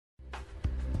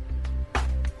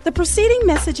The preceding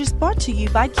message is brought to you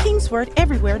by Kingsword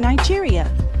Everywhere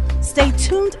Nigeria. Stay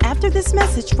tuned after this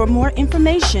message for more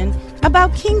information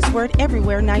about Kingsword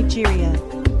Everywhere Nigeria.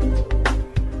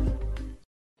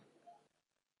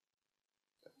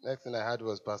 Next thing I had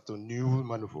was Pastor Nuel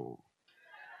Manufor.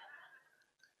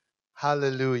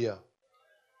 Hallelujah.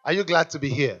 Are you glad to be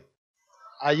here?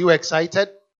 Are you excited?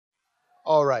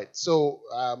 All right. So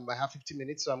I have 15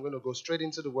 minutes, so I'm going to go straight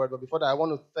into the word. But before that, I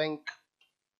want to thank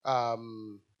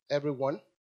everyone.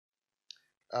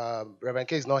 Reverend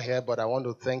K is not here, but I want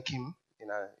to thank him in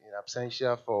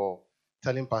absentia for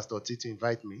telling Pastor T to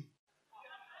invite me.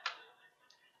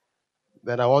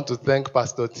 Then I want to thank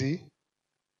Pastor T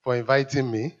for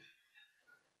inviting me,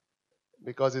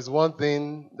 because it's one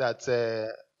thing that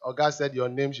Oga said your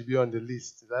name should be on the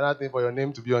list. It's another thing for your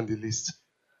name to be on the list.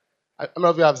 I don't know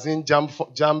if you have seen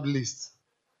jump list,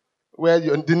 where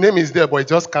the name is there, but it's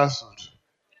just cancelled.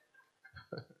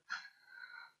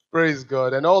 Praise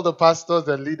God. And all the pastors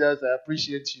and leaders, I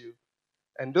appreciate you.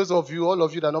 And those of you, all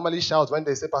of you that normally shout when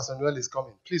they say Pastor Nuel is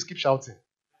coming, please keep shouting.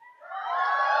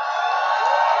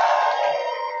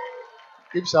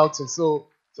 Keep shouting. So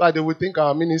they will think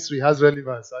our ministry has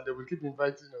relevance and they will keep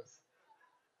inviting us.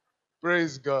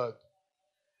 Praise God.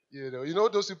 You know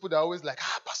those people that are always like,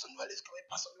 Pastor Nuel is coming,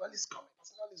 Pastor Nuel is coming,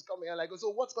 Pastor Nuel is coming. And like, so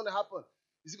what's going to happen?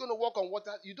 Is he going to walk on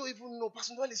water? You don't even know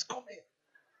Pastor Nuel is coming.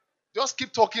 Just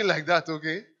keep talking like that,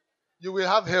 okay? You will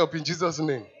have help in Jesus'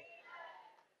 name.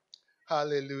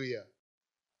 Hallelujah.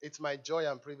 It's my joy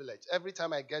and privilege. Every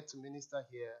time I get to minister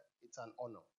here, it's an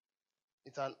honor.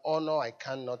 It's an honor I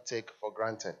cannot take for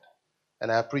granted.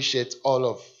 And I appreciate all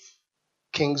of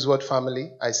Kingsword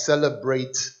family. I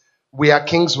celebrate. We are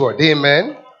Kingsword.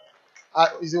 Amen.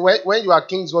 When you are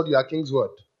Kingsword, you are Kingsword.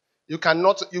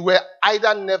 You were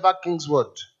either never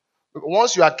Kingsword.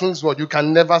 Once you are Kingsword, you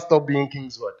can never stop being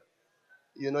Kingsword.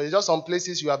 It's just some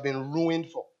places you have been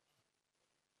ruined for.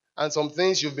 And some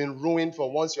things you've been ruined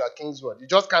for once you are Kingsword. You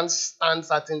just can't stand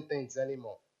certain things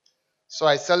anymore. So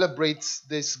I celebrate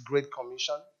this great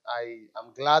commission. I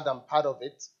am glad I'm part of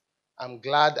it. I'm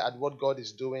glad at what God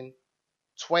is doing.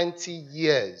 20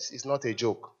 years is not a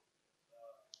joke.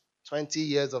 20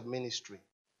 years of ministry.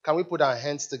 Can we put our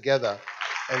hands together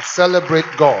and celebrate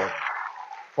God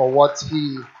for what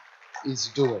He is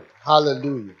doing?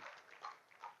 Hallelujah.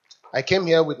 I came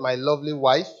here with my lovely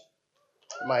wife,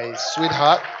 my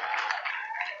sweetheart.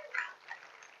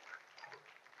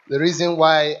 The reason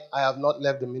why I have not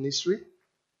left the ministry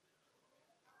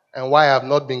and why I have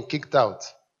not been kicked out.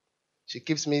 She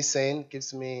keeps me sane,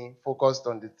 keeps me focused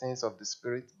on the things of the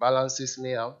Spirit, balances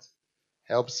me out,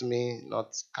 helps me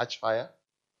not catch fire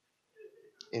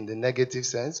in the negative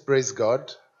sense. Praise God.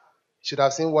 You should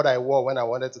have seen what I wore when I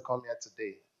wanted to come here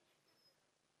today.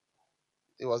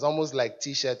 It was almost like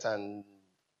t-shirt and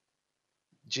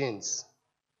jeans.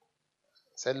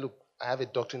 I said, look, I have a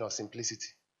doctrine of simplicity.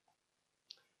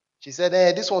 She said,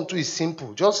 this one too is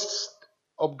simple. Just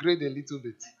upgrade a little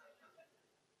bit.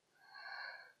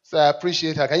 So I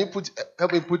appreciate her. Can you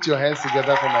help me put your hands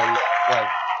together for my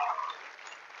wife?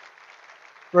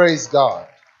 Praise God.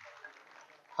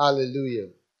 Hallelujah.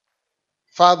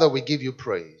 Father, we give you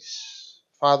praise.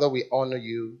 Father, we honor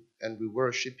you and we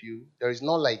worship you. There is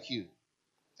none like you.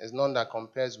 There's none that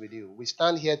compares with you. We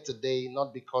stand here today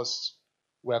not because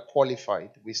we are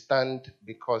qualified. We stand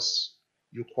because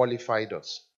you qualified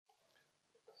us.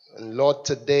 And Lord,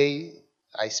 today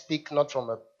I speak not from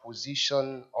a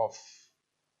position of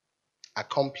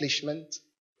accomplishment,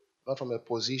 not from a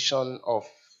position of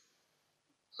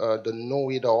the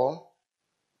know-it-all,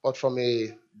 but from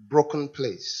a broken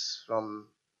place, from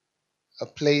a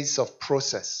place of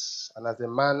process, and as a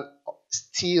man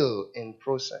still in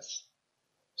process.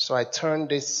 So I turn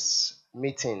this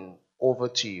meeting over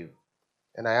to you,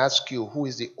 and I ask you, who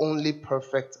is the only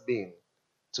perfect being,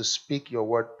 to speak your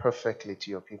word perfectly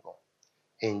to your people.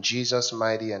 In Jesus'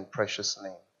 mighty and precious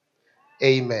name.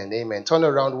 Amen. Amen. Turn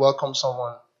around, welcome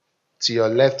someone to your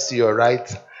left, to your right,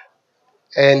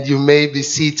 and you may be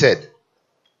seated.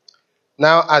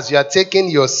 Now, as you are taking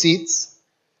your seats,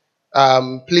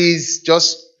 please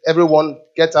just everyone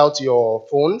get out your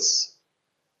phones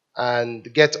and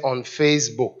get on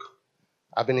Facebook.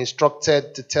 I've been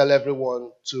instructed to tell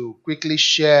everyone to quickly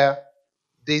share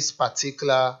this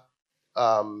particular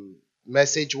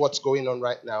message, what's going on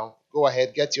right now. Go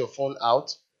ahead, get your phone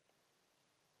out.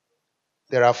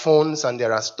 There are phones and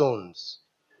there are stones.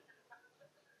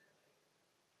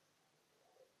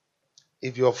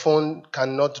 If your phone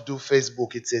cannot do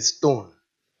Facebook, it's a stone.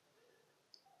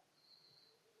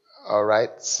 All right,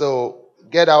 so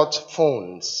get out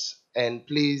phones and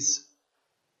please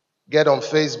get on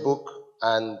Facebook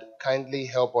and kindly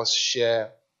help us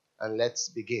share and let's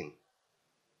begin.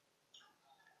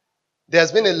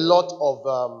 There's been a lot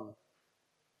of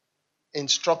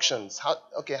instructions. How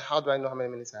do I know how many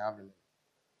minutes I have remaining?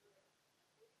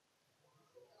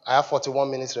 I have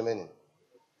 41 minutes remaining.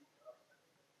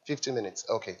 50 minutes.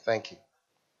 Okay, thank you.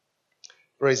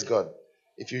 Praise God.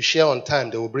 If you share on time,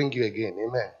 they will bring you again.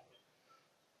 Amen.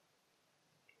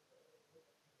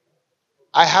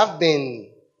 I have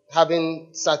been having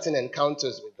certain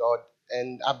encounters with God,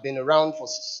 and I've been around for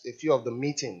a few of the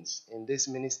meetings in this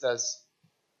ministers'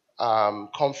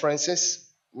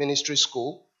 conferences, ministry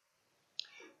school,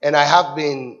 and I have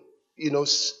been,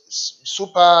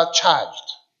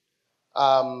 supercharged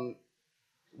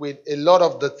with a lot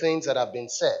of the things that have been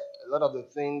said, a lot of the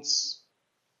things,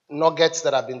 nuggets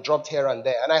that have been dropped here and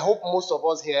there. And I hope most of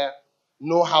us here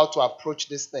know how to approach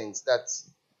these things, that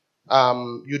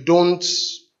you don't,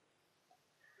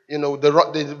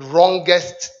 the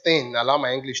wrongest thing, allow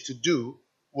my English, to do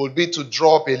will be to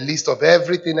draw up a list of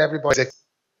everything everybody.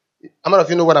 How many of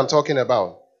you know what I'm talking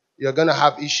about? You're going to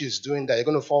have issues doing that. You're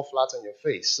going to fall flat on your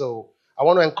face. So I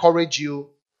want to encourage you,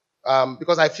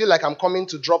 because I feel like I'm coming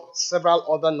to drop several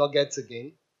other nuggets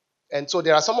again. And so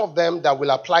there are some of them that will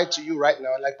apply to you right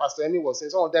now. Like Pastor Emmy was saying,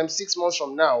 some of them 6 months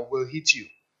from now will hit you.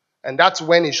 And that's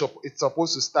when it's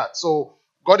supposed to start. So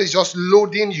God is just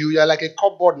loading you. You're like a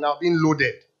cupboard now being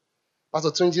loaded. Pastor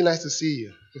Tunji, nice to see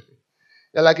you.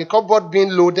 You're like a cupboard being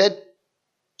loaded.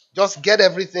 Just get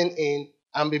everything in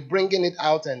and be bringing it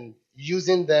out and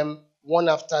using them one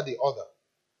after the other.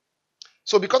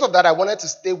 So because of that, I wanted to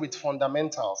stay with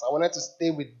fundamentals. I wanted to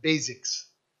stay with basics.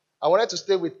 I wanted to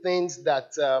stay with things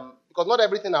that, because not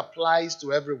everything applies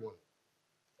to everyone.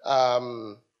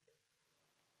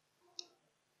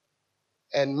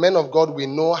 And men of God, we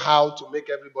know how to make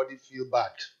everybody feel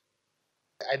bad.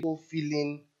 I don't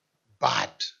feeling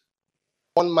bad.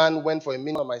 One man went for a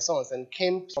meeting of my sons and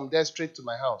came from there straight to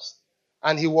my house.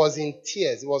 And he was in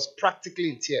tears. He was practically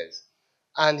in tears.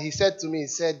 And he said to me,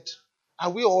 are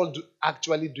we all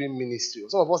actually doing ministry?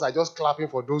 Some of us are just clapping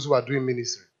for those who are doing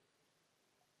ministry.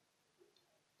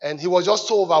 And he was just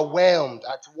so overwhelmed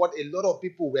at what a lot of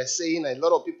people were saying and a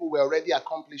lot of people were already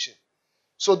accomplishing.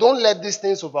 So don't let these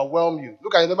things overwhelm you.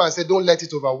 Look at your neighbor and say, don't let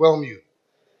it overwhelm you.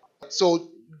 So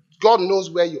God knows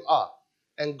where you are.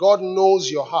 And God knows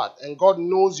your heart. And God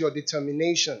knows your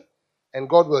determination. And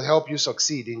God will help you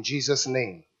succeed in Jesus'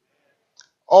 name.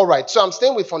 All right, so I'm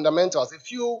staying with fundamentals. A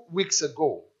few weeks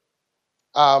ago,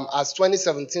 as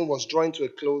 2017 was drawing to a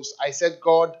close, I said,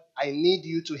 God, I need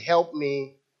you to help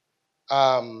me.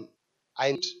 I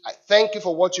thank you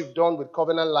for what you've done with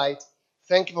Covenant Light.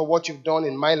 Thank you for what you've done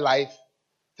in my life.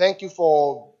 Thank you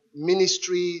for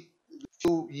ministry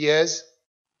 2 years.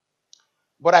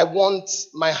 But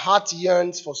my heart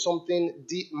yearns for something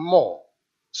deep more.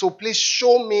 So please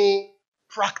show me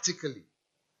practically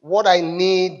what I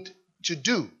need to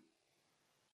do.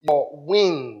 Your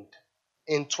wind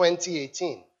in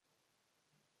 2018.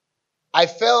 I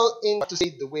fell into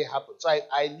it the way it happened. So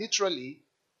I literally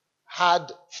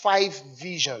had 5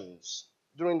 visions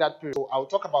during that period. So I'll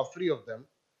talk about 3 of them.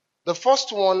 The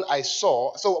first one I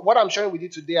saw, so what I'm sharing with you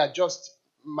today are just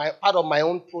part of my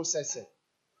own processing.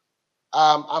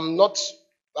 I'm going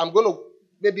to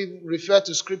maybe refer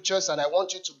to scriptures, and I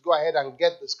want you to go ahead and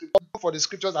get the scripture. Look for the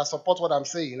scriptures that support what I'm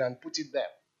saying and put it there.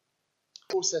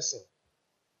 Processing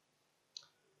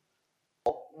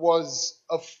was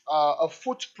a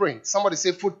footprint. Somebody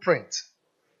say footprint.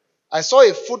 I saw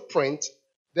a footprint,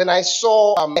 then I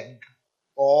saw a leg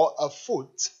or a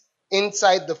foot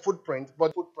inside the footprint,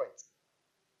 but footprint.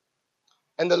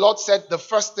 And the Lord said the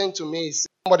first thing to me is,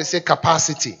 somebody say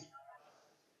capacity.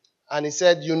 And he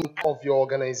said, unit of your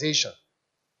organization.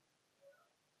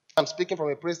 I'm speaking from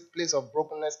a place of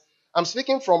brokenness. I'm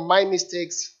speaking from my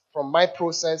mistakes, from my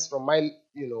process, from my,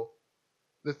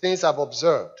 the things I've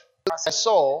observed. What I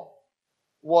saw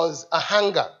was a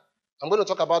hanger. I'm going to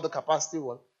talk about the capacity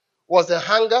one. Was a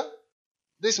hanger,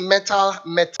 this metal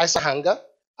hanger,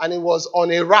 and it was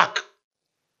on a rack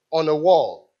on a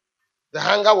wall. The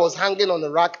hanger was hanging on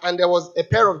the rack, and there was a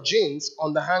pair of jeans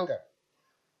on the hanger.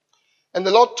 And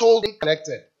the Lord told me,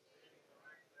 connected.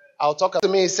 I'll talk to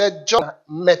me. He said, John,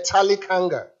 metallic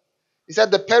hanger. He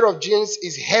said the pair of jeans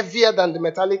is heavier than the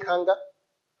metallic hanger.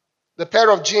 The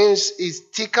pair of jeans is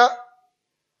thicker.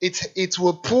 It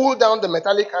will pull down the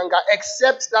metallic hanger,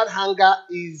 except that hanger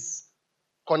is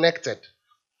connected.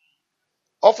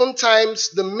 Oftentimes,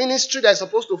 the ministry that is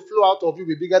supposed to flow out of you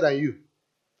will be bigger than you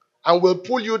and will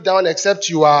pull you down except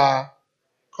you are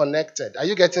connected. Are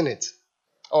you getting it?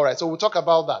 All right, so we'll talk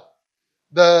about that.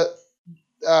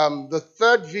 The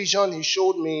third vision he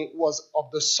showed me was of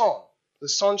the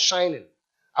sun shining.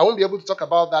 I won't be able to talk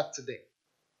about that today.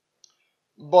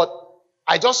 But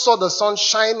I just saw the sun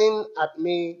shining at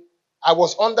me. I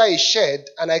was under a shed,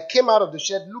 and I came out of the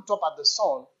shed, looked up at the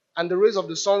sun, and the rays of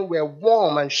the sun were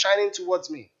warm and shining towards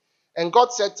me. And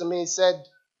God said to me, He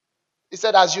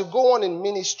said, as you go on in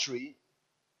ministry,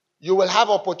 you will have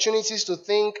opportunities to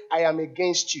think I am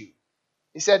against you.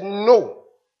 He said, know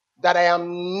that I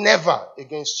am never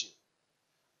against you.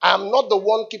 I am not the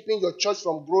one keeping your church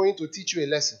from growing to teach you a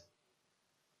lesson.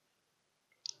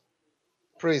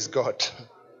 Praise God.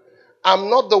 I'm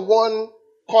not the one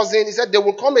causing. He said, they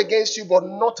will come against you, but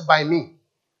not by me.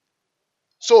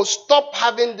 So stop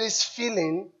having this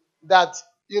feeling that,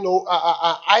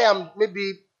 I am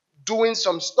maybe doing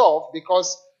some stuff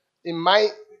because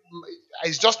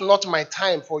it's just not my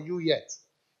time for you yet.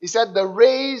 He said, the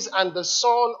rays and the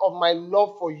sun of my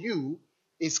love for you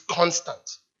is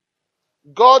constant.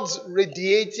 God's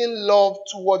radiating love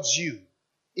towards you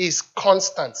is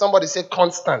constant. Somebody say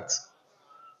constant.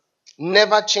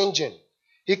 Never changing.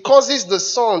 He causes the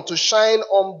sun to shine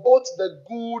on both the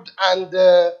good and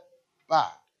the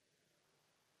bad.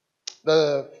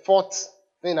 The fourth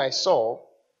thing I saw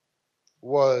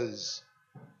was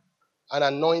an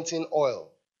anointing oil.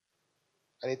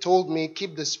 And he told me,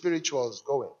 keep the spirituals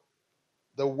going.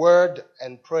 The word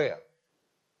and prayer.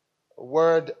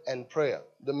 Word and prayer.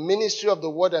 The ministry of the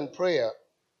word and prayer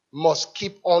must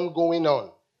keep on going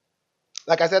on.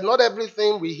 Like I said, not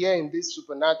everything we hear in this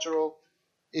supernatural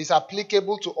is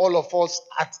applicable to all of us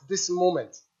at this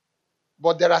moment.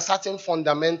 But there are certain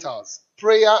fundamentals.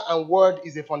 Prayer and word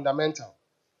is a fundamental.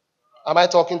 Am I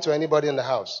talking to anybody in the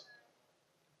house?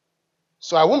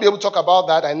 So I won't be able to talk about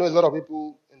that. I know a lot of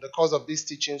people in the course of these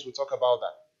teachings will talk about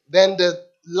that. Then the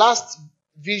last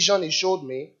vision he showed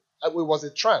me, it was a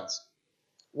trance,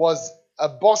 was a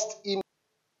bust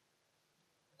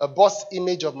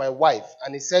image of my wife.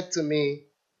 And he said to me,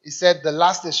 the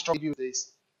last instruction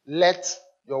is, let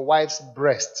your wife's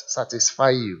breast satisfy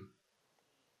you.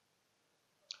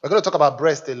 We're going to talk about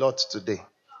breast a lot today.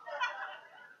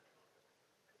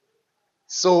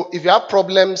 So if you have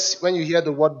problems when you hear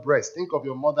the word breast, think of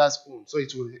your mother's womb. So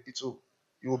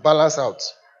you will balance out.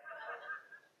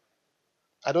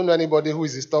 I don't know anybody who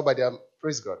is disturbed by their,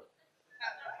 praise God.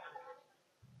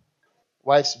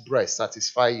 Wife's breast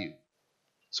satisfy you.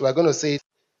 So we're going to say,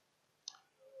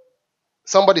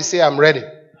 somebody say, I'm ready.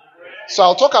 So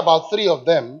I'll talk about three of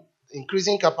them: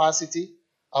 increasing capacity,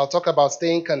 I'll talk about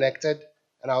staying connected,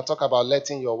 and I'll talk about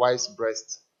letting your wife's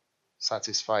breast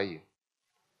satisfy you.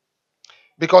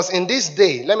 Because in this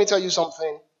day, let me tell you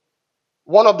something,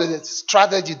 one of the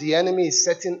strategies the enemy is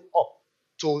setting up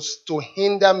to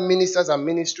hinder ministers and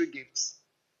ministry gifts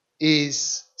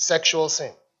is sexual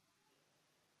sin.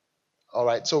 All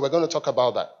right, so we're going to talk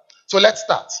about that. So let's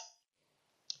start.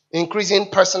 Increasing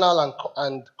personal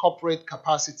and corporate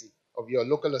capacity of your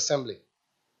local assembly.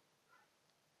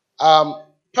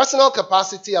 Personal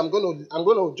capacity, I'm going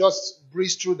to just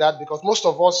breeze through that because most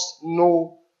of us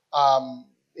know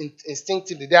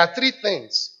instinctively. There are three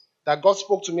things that God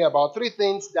spoke to me about. Three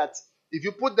things that if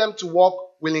you put them to work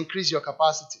will increase your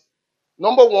capacity.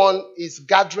 Number one is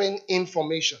gathering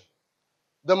information.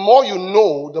 The more you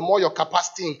know, the more your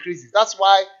capacity increases. That's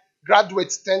why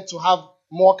graduates tend to have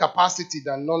more capacity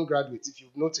than non-graduates, if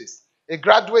you've noticed. A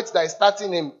graduate that is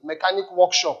starting a mechanic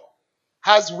workshop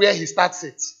has where he starts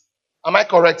it. Am I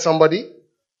correct, somebody?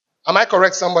 Am I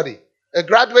correct, somebody? A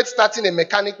graduate starting a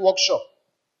mechanic workshop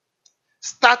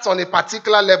starts on a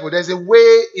particular level. There's a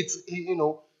way it's,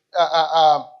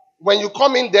 when you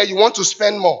come in there, you want to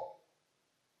spend more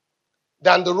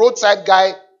than the roadside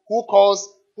guy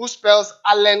who spells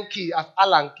Allen Key as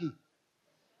Alan Key.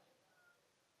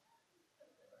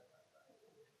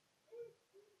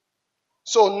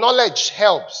 So knowledge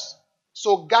helps.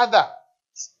 So gather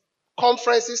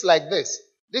conferences like this.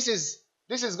 This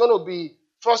is going to be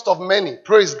first of many.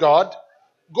 Praise God.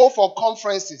 Go for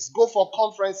conferences. Go for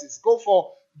conferences. Go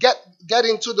for get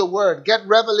into the word. Get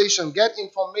revelation. Get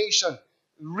information.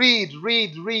 Read.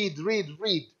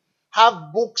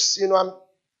 Have books. I'm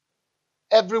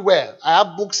everywhere. I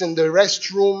have books in the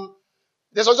restroom.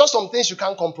 There's just some things you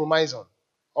can't compromise on.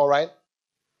 All right.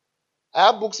 I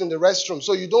have books in the restroom,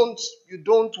 so you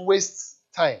don't waste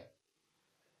time.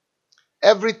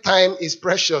 Every time is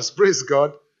precious. Praise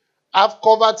God. I've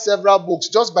covered several books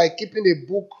just by keeping a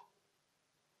book.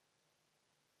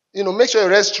 Make sure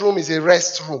your restroom is a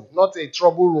rest room, not a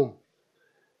trouble room.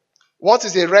 Once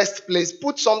it's a rest place,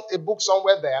 put a book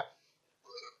somewhere there.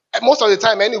 And most of the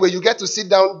time, anyway, you get to sit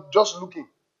down just looking.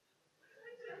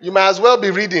 You might as well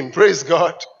be reading. Praise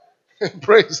God.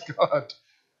 Praise God.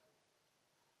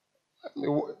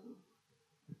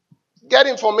 Get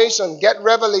information, get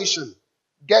revelation,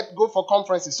 go for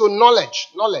conferences. So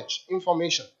knowledge,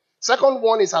 information. Second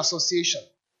one is association.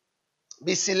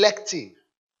 Be selective.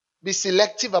 Be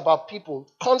selective about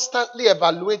people. Constantly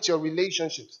evaluate your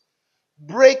relationships.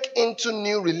 Break into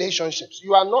new relationships.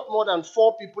 You are not more than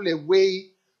 4 people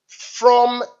away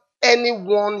from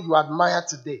anyone you admire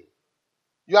today.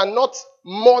 You are not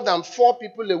more than 4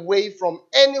 people away from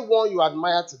anyone you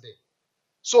admire today.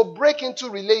 So break into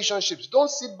relationships.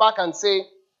 Don't sit back and say,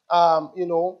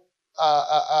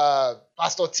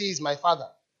 Pastor T is my father.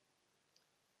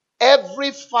 Every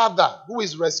father who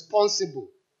is responsible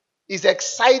is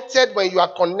excited when you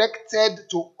are connected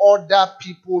to other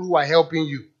people who are helping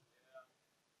you.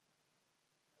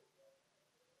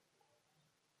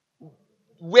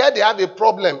 Where they have a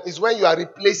problem is when you are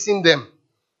replacing them.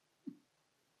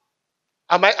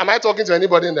 Am I talking to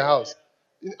anybody in the house?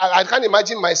 I can't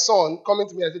imagine my son coming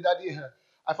to me and say, Daddy,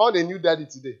 I found a new daddy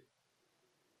today.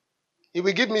 He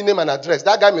will give me name and address.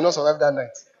 That guy may not survive that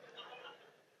night.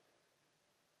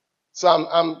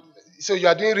 So you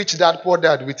are doing rich dad, poor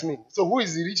dad with me. So who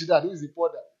is the rich dad? Who is the poor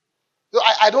dad? So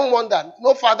I don't want that.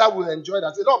 No father will enjoy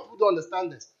that. A lot of people don't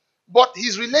understand this. But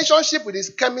his relationship with his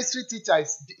chemistry teacher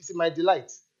is my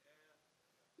delight.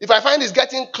 If I find he's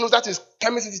getting closer to his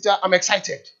chemistry teacher, I'm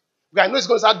excited. Because I know he's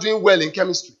going to start doing well in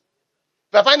chemistry.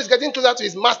 If I find he's getting closer to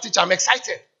his math teacher, I'm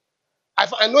excited.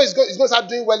 I know he's going to start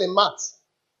doing well in maths.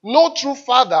 No true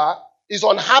father is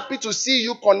unhappy to see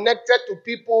you connected to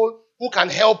people who can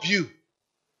help you.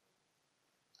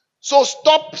 So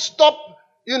stop,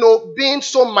 being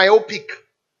so myopic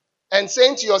and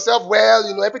saying to yourself,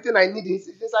 well, everything I need is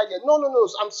inside here. No.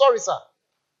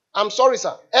 I'm sorry,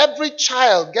 sir. Every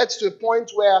child gets to a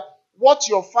point where what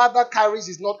your father carries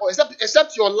is not,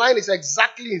 except your line is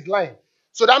exactly his line.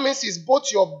 So that means he's both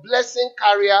your blessing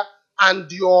carrier and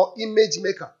your image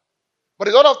maker. But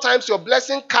a lot of times your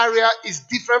blessing carrier is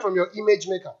different from your image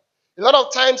maker. A lot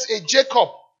of times a Jacob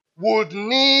would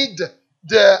need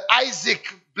the Isaac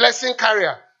blessing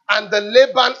carrier and the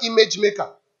Laban image maker.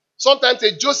 Sometimes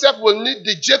a Joseph will need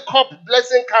the Jacob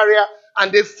blessing carrier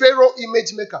and the Pharaoh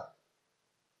image maker.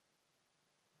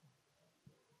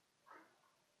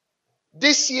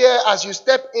 This year, as you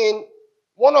step in,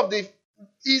 one of the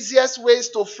easiest ways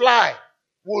to fly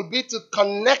will be to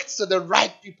connect to the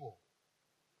right people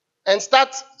and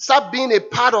start being a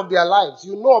part of their lives.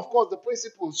 You know, of course, the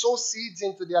principle. Sow seeds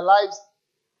into their lives,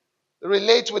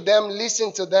 relate with them,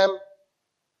 listen to them,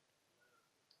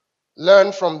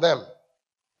 learn from them.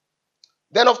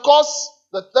 Then, of course,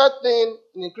 the third thing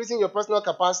in increasing your personal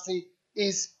capacity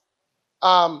is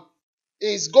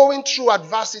going through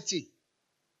adversity.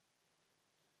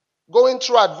 Going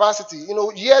through adversity.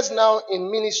 Years now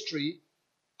in ministry,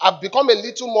 I've become a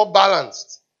little more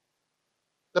balanced.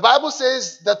 The Bible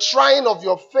says, the trying of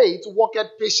your faith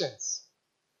worketh patience.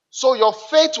 So your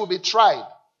faith will be tried.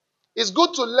 It's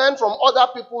good to learn from other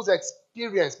people's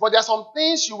experience, but there are some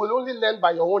things you will only learn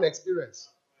by your own experience.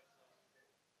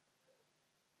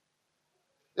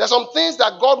 There are some things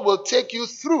that God will take you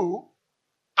through.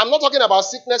 I'm not talking about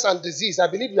sickness and disease. I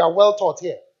believe you are well taught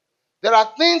here. There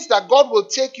are things that God will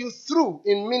take you through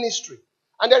in ministry.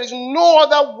 And there is no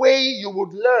other way you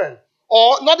would learn.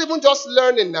 Or not even just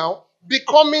learning now,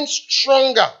 becoming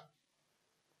stronger.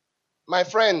 My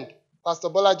friend, Pastor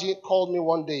Bolaji, called me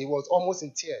one day. He was almost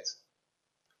in tears.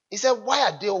 He said, why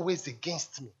are they always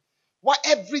against me? Why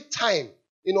every time,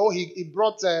 he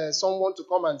brought someone to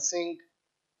come and sing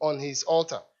on his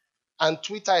altar. And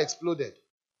Twitter exploded.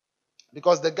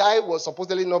 Because the guy was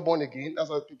supposedly not born again.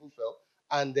 That's what people felt.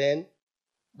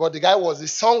 But the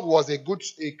song was a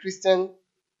Christian,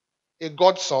 a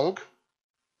God song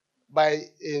by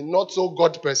a not so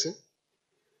God person.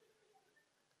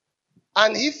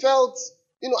 And he felt,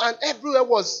 and everywhere it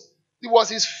was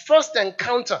his first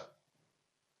encounter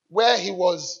where he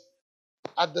was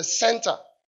at the center.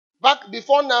 Back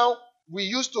before now, we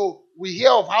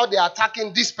hear of how they are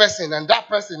attacking this person and that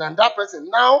person and that person.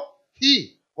 Now,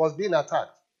 he was being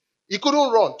attacked. He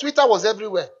couldn't run. Twitter was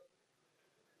everywhere.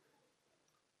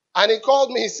 And he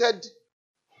called me, he said,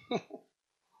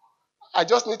 I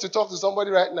just need to talk to somebody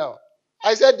right now.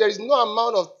 I said, there is no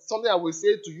amount of something I will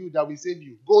say to you that will save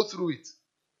you. Go through it.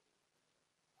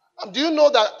 Do you know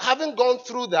that having gone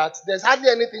through that, there's hardly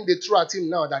anything they throw at him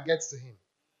now that gets to him.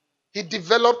 He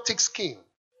developed thick skin.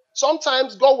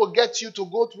 Sometimes God will get you to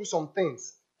go through some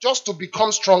things just to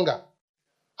become stronger.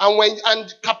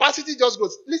 And capacity just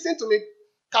goes. Listen to me.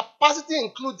 Capacity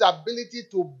includes ability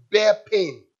to bear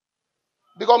pain.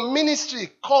 Because ministry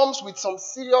comes with some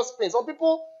serious pain. Some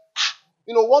people,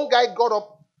 one guy got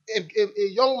up, a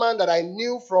young man that I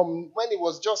knew from when he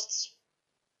was just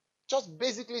Just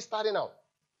basically starting out.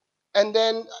 And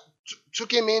then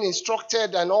took him in,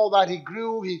 instructed and all that. He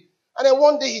grew. And then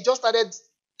one day he just started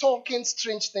talking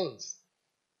strange things.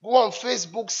 Go on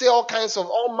Facebook, say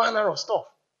all manner of stuff.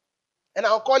 And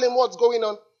I'll call him, what's going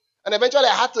on? And eventually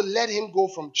I had to let him go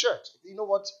from church. You know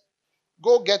what?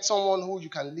 Go get someone who you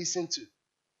can listen to.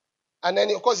 And then,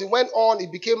 of course, he went on. He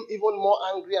became even more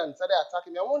angry and started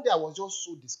attacking me. And one day I was just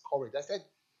so discouraged. I said,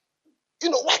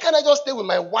 why can't I just stay with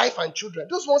my wife and children?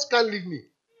 Those ones can't leave me.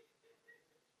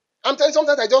 I'm telling you,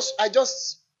 sometimes I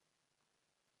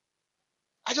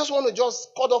just want to just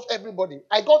cut off everybody.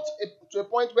 I got to a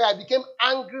point where I became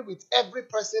angry with every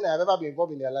person I've ever been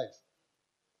involved in their life.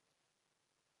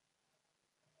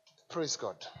 Praise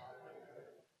God.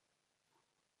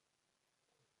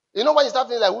 You know when you start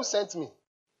feeling like, who sent me?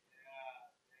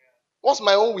 What's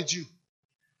my own with you?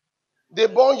 They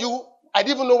born you. I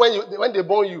didn't even know when they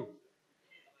born you.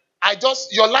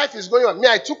 Your life is going on. Me,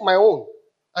 I took my own.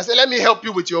 I said, let me help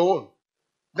you with your own.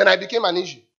 Then I became an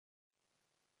issue.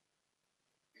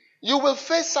 You will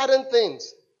face certain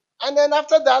things. And then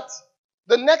after that,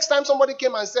 the next time somebody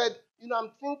came and said,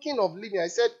 I'm thinking of leaving. I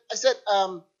said,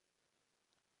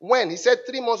 when? He said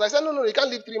 3 months. I said, no, you can't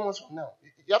leave 3 months from now.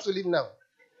 You have to leave now.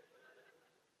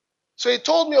 So he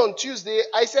told me on Tuesday.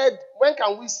 I said, when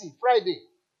can we see? Friday.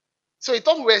 So he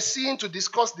thought we were seeing to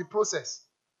discuss the process.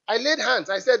 I laid hands.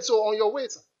 I said, so on your way,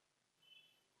 sir.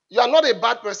 You are not a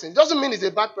bad person. It doesn't mean he's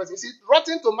a bad person. You see,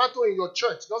 rotten tomato in your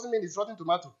church doesn't mean it's rotten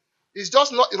tomato. It's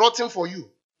just not rotten for you.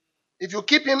 If you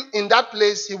keep him in that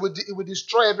place, he will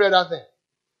destroy every other thing.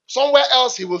 Somewhere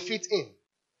else, he will fit in.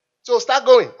 So start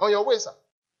going on your way, sir.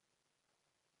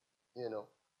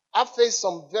 I've faced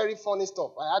some very funny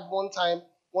stuff. I had one time,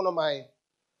 one of my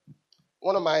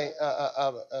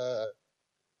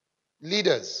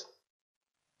leaders,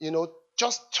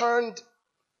 just turned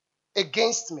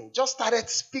against me, just started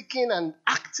speaking and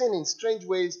acting in strange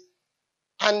ways.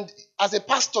 And as a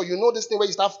pastor, this thing where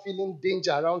you start feeling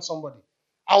danger around somebody.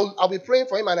 I'll be praying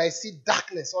for him and I see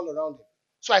darkness all around him.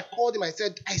 So I called him. I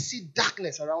said, I see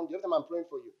darkness around you. Every time I'm praying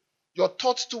for you, your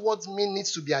thoughts towards me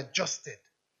needs to be adjusted.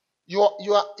 You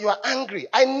are angry.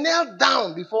 I knelt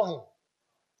down before him.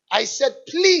 I said,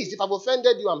 please, if I've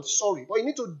offended you, I'm sorry. But you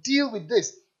need to deal with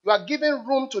this. You are giving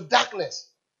room to darkness.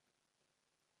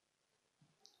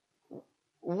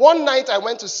 One night I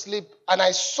went to sleep and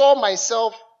I saw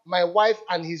myself, my wife,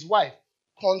 and his wife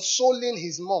consoling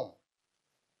his mom.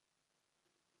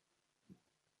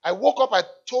 I woke up, I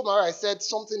told my wife, I said,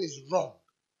 something is wrong.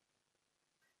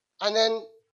 And then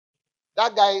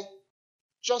that guy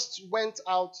just went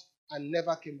out and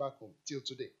never came back home till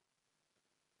today.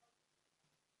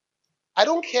 I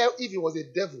don't care if he was a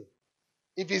devil.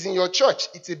 If he's in your church,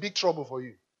 it's a big trouble for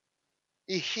you.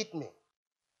 He hit me.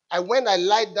 I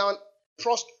lied down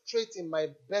prostrate in my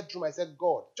bedroom. I said,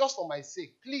 God, just for my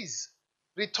sake, please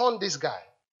return this guy.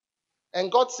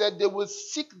 And God said, they will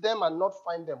seek them and not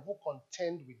find them who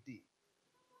contend with thee.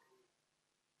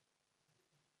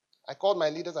 I called my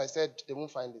leaders. I said, they won't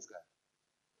find this guy.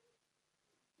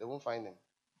 They won't find him.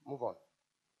 Move on.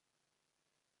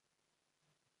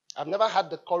 I've never had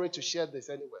the courage to share this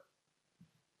anywhere.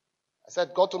 I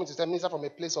said, God told me to say, minister from a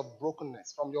place of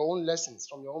brokenness, from your own lessons,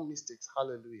 from your own mistakes.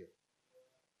 Hallelujah.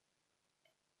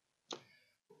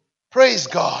 Praise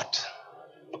God.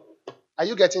 Are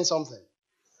you getting something?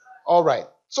 All right.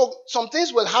 So some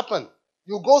things will happen.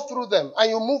 You go through them and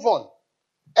you move on.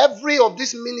 Every of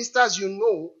these ministers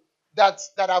that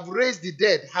have raised the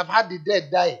dead have had the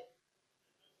dead die.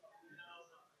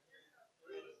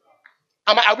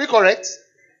 Are we correct?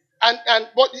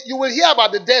 But you will hear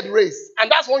about the dead raised, and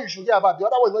that's what you should hear about. The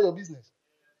other one is not your business.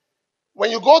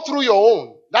 When you go through your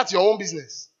own, that's your own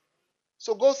business.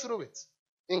 So go through it.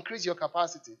 Increase your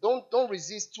capacity. Don't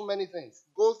resist too many things.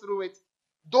 Go through it.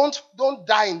 Don't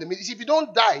die in the middle. If you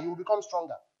don't die, you will become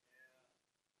stronger.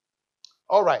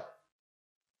 All right.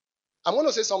 I'm going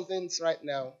to say some things right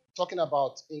now, talking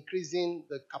about increasing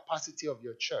the capacity of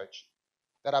your church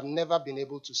that I've never been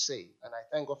able to say. And I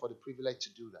thank God for the privilege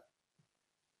to do that.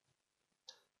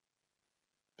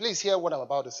 Please hear what I'm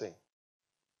about to say.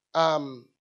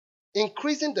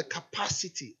 Increasing the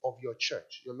capacity of your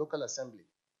church, your local assembly,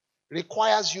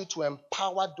 requires you to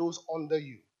empower those under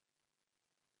you.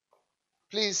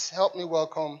 Please help me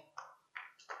welcome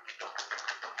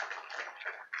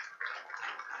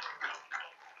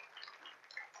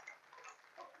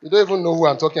you don't even know who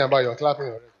I'm talking about. You're clapping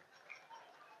already.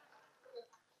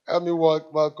 Help me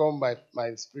welcome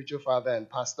my spiritual father and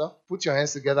pastor. Put your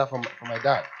hands together for my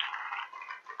dad.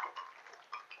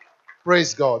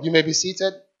 Praise God. You may be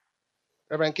seated.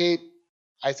 Reverend Kate,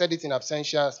 I said it in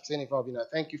absentia, saying in front of you now.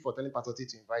 Thank you for telling Pastor T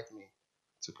to invite me.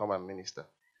 to come and minister.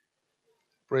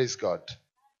 Praise God.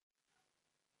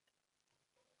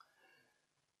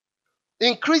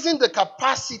 Increasing the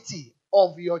capacity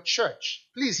of your church.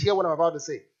 Please hear what I'm about to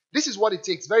say. This is what it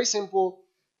takes. Very simple.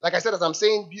 Like I said, as I'm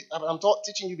saying,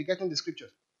 teaching you, be getting the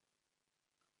scriptures.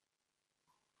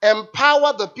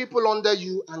 Empower the people under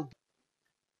you, and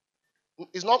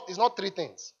it's not three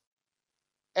things.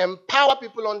 Empower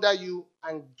people under you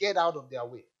and get out of their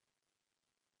way.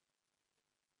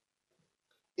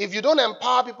 If you don't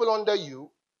empower people under you,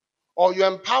 or you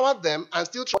empower them and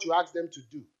still try to ask them to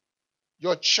do,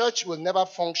 your church will never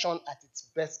function at its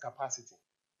best capacity.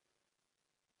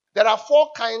 There are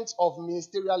 4 kinds of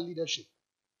ministerial leadership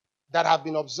that have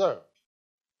been observed.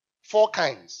 4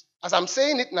 kinds. As I'm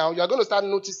saying it now, you're going to start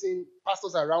noticing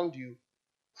pastors around you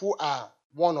who are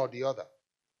one or the other.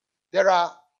 There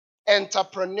are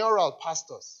entrepreneurial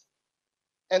pastors.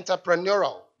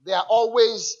 Entrepreneurial. They are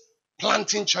always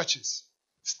planting churches,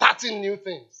 starting new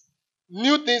things.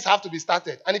 New things have to be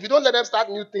started. And if you don't let them start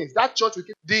new things, that church will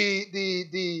keep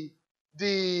the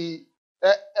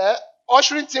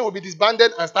ushering team will be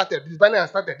disbanded and started, disbanded and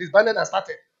started, disbanded and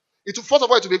started. It will, first of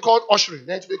all, it will be called ushering,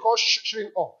 then it will be called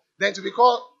ushering up, then it will be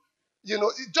called,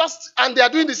 and they are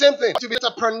doing the same thing. To be an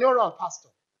entrepreneurial pastor,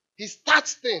 he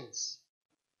starts things.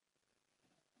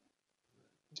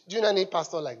 Do you know any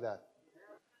pastor like that?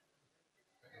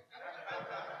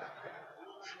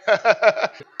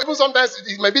 Even sometimes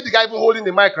it might be the guy even holding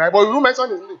the mic, right? But we will mention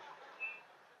his name.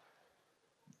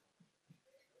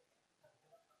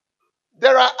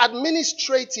 There are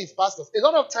administrative pastors. A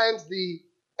lot of times the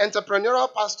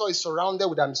entrepreneurial pastor is surrounded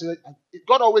with administrative.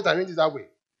 God always arranges that way.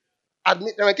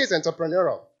 In my case,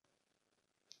 entrepreneurial.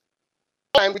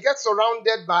 And we get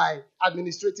surrounded by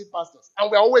administrative pastors,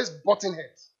 and we're always butting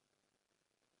heads.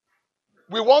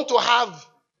 We want to have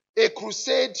a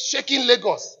crusade shaking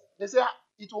Lagos. They say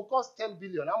it will cost 10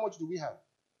 billion. How much do we have?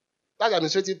 That's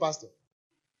administrative pastor.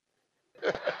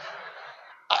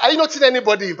 Are you not seeing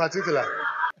anybody in particular?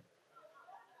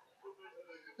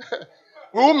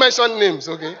 We won't mention names,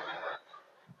 okay?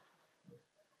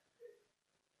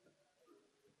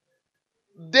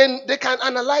 Then they can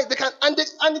analyze, and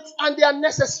they are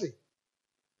necessary.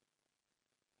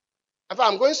 In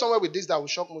fact, I'm going somewhere with this that will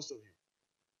shock most of you.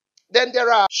 Then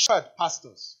there are shared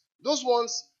pastors. Those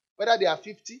ones, whether they are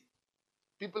 50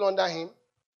 people under him,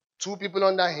 2 people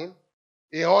under him,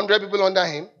 100 people under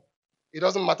him, it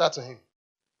doesn't matter to him.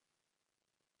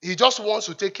 He just wants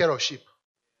to take care of sheep.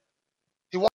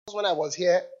 He wants, when I was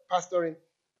here pastoring,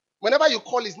 whenever you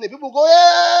call his name, people go,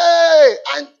 hey!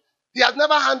 And he has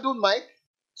never handled mic.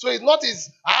 So it's not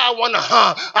his, I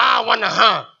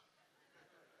wanna.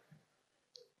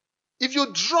 If you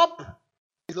drop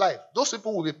his life, those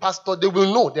people will be pastored. They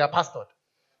will know they are pastored.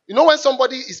 You know when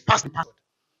somebody is pastored?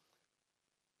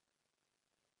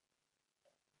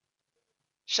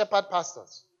 Shepherd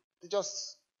pastors.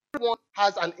 Everyone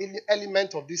has an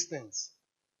element of these things.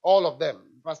 All of them.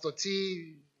 Pastor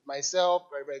T, myself,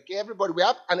 everybody, we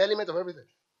have an element of everything.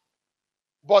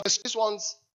 But these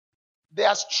ones,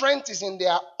 their strength is in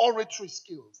their oratory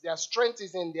skills. Their strength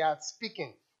is in their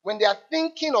speaking. When they are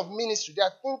thinking of ministry, they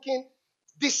are thinking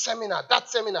this seminar,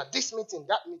 this meeting,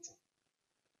 that meeting.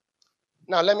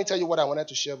 Now, let me tell you what I wanted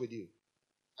to share with you.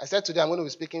 I said today I'm going to be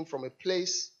speaking from a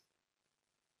place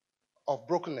of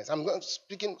brokenness. I'm going to be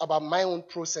speaking about my own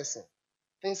processing.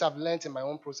 Things I've learned in my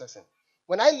own processing.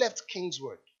 When I left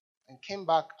Kingsword and came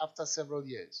back after several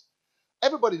years,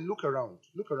 everybody look around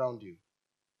you.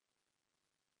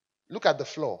 Look at the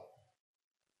floor.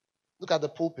 Look at the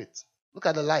pulpit. Look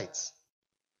at the lights.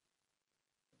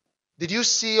 Did you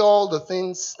see all the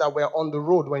things that were on the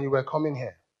road when you were coming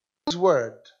here? His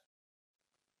word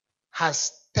has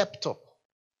stepped up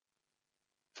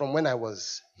from when I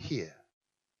was here.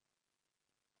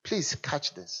 Please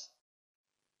catch this.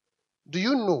 Do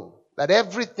you know that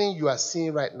everything you are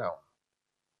seeing right now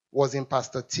was in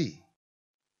Pastor T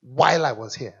while I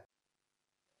was here?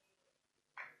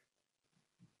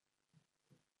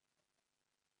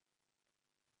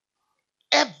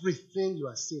 Everything you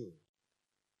are seeing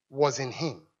was in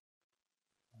him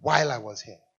while I was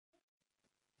here.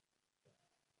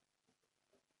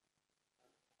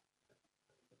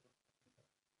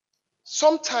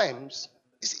 Sometimes,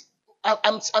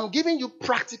 I'm giving you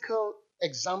practical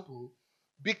example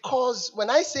because when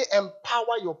I say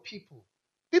empower your people,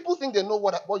 people think they know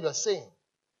what you're saying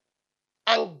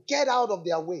and get out of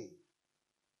their way.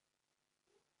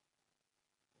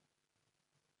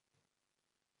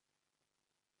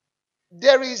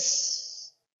 There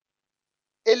is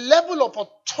a level of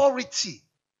authority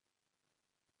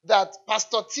that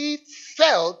Pastor T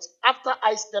felt after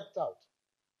I stepped out.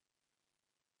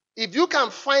 If you can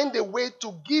find a way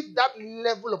to give that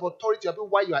level of authority to people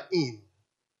while you are in,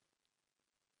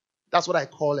 that's what I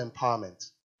call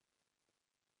empowerment.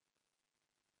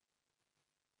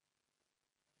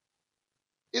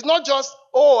 It's not just,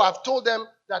 oh, I've told them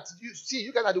that,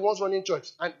 you guys are the ones running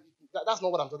church. And that's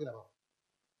not what I'm talking about.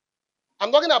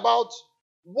 I'm talking about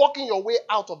walking your way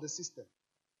out of the system.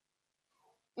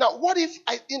 Now, what if,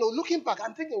 looking back,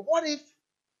 I'm thinking, what if,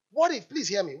 please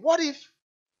hear me, what if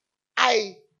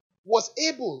I was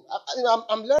able,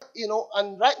 I'm learning,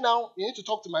 and right now, you need to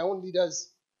talk to my own leaders,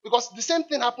 because the same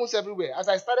thing happens everywhere. As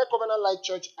I started Covenant Light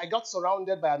Church, I got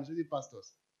surrounded by administrative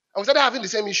pastors. And we started having the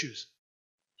same issues.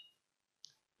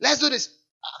 Let's do this.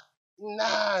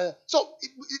 Nah. So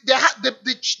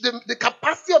the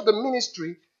capacity of the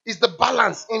ministry is the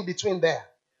balance in between there.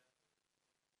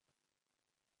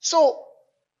 So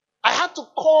I had to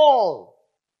call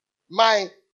my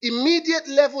immediate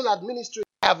level administrator.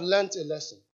 I have learned a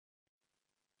lesson.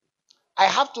 I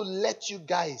have to let you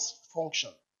guys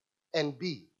function and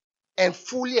be and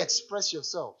fully express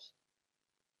yourselves.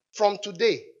 From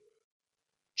today,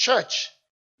 church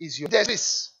is your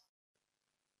service.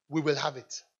 We will have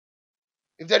it.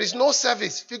 If there is no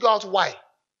service, figure out why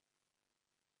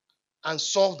and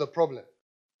solve the problem.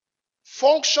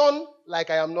 Function like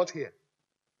I am not here.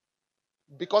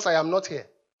 Because I am not here.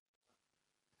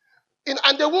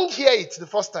 And they won't hear it the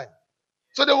first time.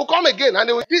 So they will come again and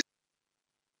they will.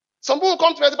 Some people will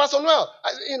come to me and say, Pastor Nuel,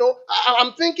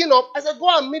 I'm thinking of. I said,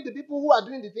 go and meet the people who are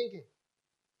doing the thinking.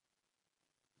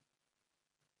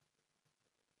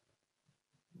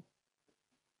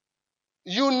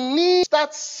 You need to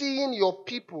start seeing your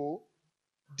people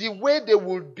the way they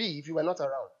would be if you were not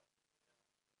around.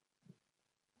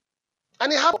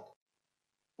 And it happened.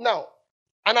 Now,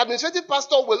 an administrative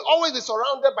pastor will always be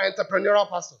surrounded by entrepreneurial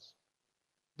pastors.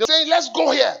 They're saying, let's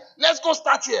go here. Let's go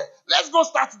start here. Let's go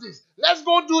start this. Let's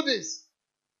go do this.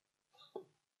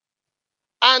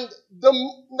 And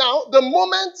the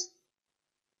moment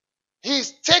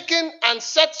he's taken and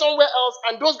set somewhere else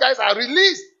and those guys are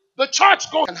released, the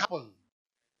church goes and happen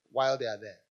while they are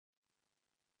there.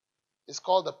 It's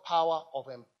called the power of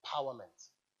empowerment.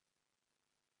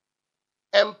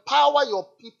 Empower your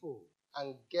people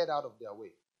and get out of their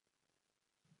way.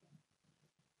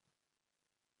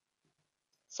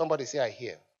 Somebody say, I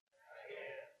hear.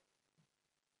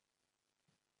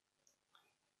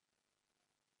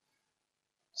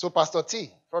 So, Pastor T, in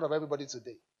front of everybody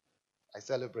today, I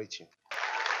celebrate you.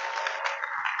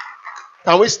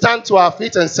 Can we stand to our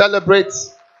feet and celebrate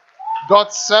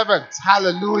God's servant?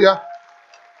 Hallelujah.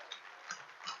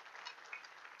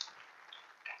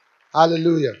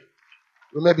 Hallelujah.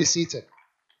 We may be seated.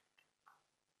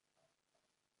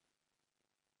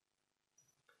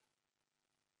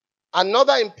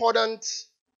 Another important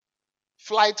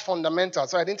flight fundamental.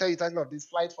 So I didn't tell you the title of this,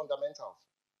 flight fundamentals.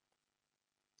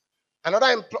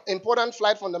 Another important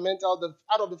flight fundamental,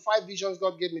 out of the 5 visions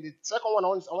God gave me, the second one I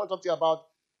want to talk to you about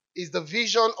is the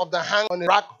vision of the hand on a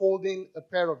rack holding a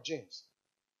pair of jeans.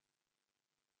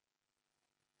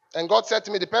 And God said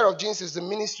to me, the pair of jeans is the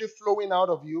ministry flowing out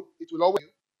of you. It will always.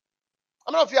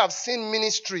 How many of you have seen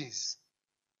ministries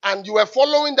and you were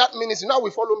following that ministry? Now we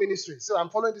follow ministry. So I'm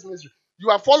following this ministry. You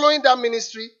are following that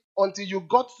ministry until you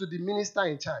got to the minister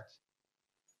in charge.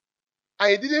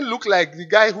 And it didn't look like the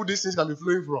guy who these things can be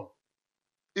flowing from.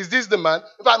 Is this the man?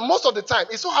 In fact, most of the time,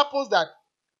 it so happens that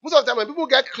most of the time when people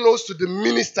get close to the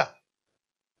minister,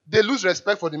 they lose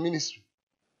respect for the ministry.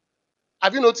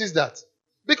 Have you noticed that?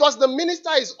 Because the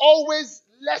minister is always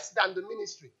less than the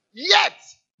ministry. Yet,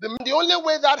 the only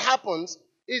way that happens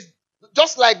is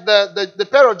just like the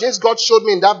pair of jeans God showed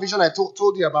me in that vision I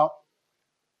told you about,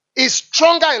 is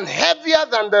stronger and heavier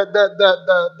than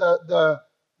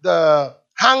the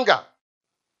hanger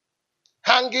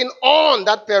hanging on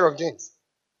that pair of jeans.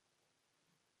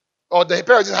 Or the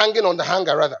pair of jeans hanging on the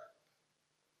hanger, rather.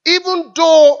 Even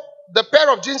though the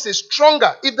pair of jeans is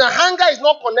stronger, if the hanger is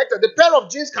not connected, the pair of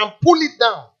jeans can pull it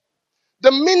down.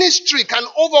 The ministry can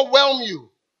overwhelm you.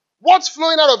 What's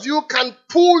flowing out of you can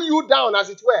pull you down, as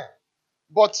it were.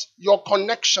 But your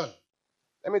connection.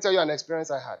 Let me tell you an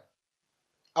experience I had.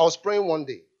 I was praying one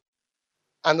day.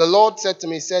 And the Lord said to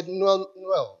me,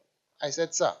 Nuel. I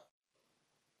said, sir.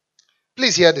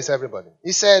 Please hear this, everybody.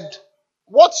 He said,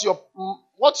 what's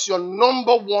your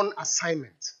number one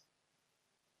assignment?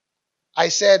 I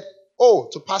said,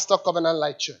 to pastor Covenant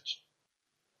Light Church.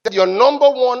 Your number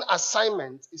one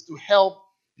assignment is to help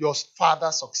your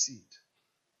father succeed.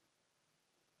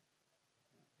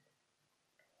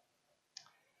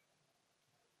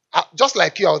 Just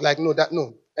like you, I was like,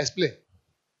 no, explain.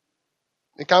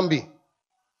 It can't be.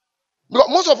 Because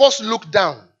most of us look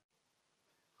down.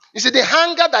 You see, the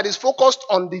hanger that is focused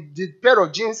on the pair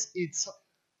of jeans it's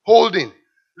holding,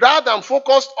 rather than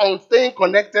focused on staying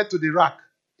connected to the rack,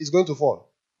 is going to fall.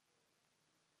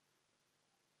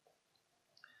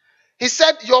 He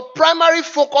said, your primary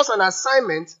focus and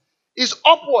assignment is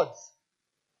upwards.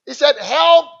 He said,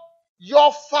 help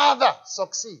your father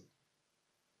succeed.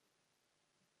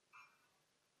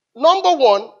 Number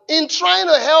one, in trying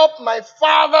to help my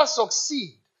father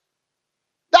succeed,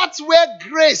 that's where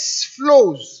grace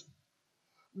flows.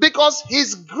 Because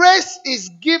his grace is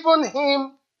given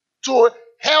him to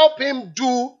help him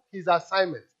do his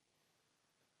assignment.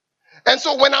 And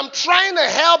so when I'm trying to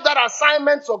help that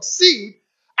assignment succeed,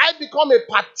 I become a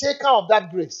partaker of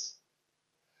that grace.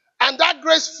 And that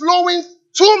grace flowing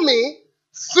to me,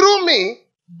 through me,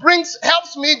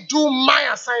 helps me do my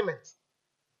assignment.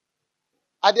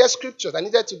 Are there scriptures? I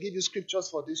needed to give you scriptures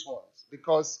for these ones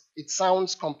because it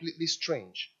sounds completely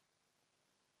strange.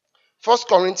 1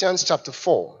 Corinthians chapter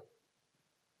 4,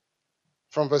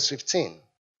 from verse 15.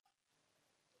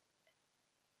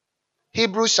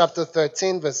 Hebrews chapter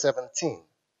 13, verse 17.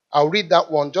 I'll read that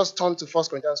one. Just turn to 1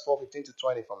 Corinthians 4, 15 to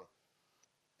 20 for me.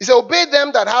 He said, obey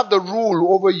them that have the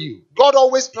rule over you. God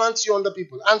always plants you under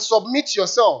people. And submit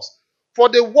yourselves. For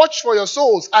they watch for your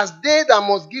souls as they that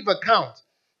must give account,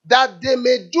 that they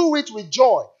may do it with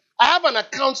joy. I have an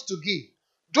account to give.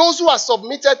 Those who are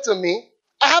submitted to me,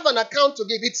 I have an account to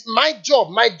give. It's my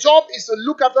job. My job is to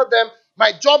look after them.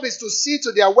 My job is to see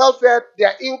to their welfare,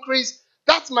 their increase.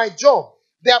 That's my job.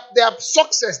 Their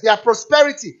success, their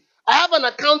prosperity. I have an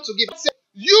account to give.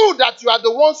 You that you are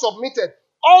the one submitted,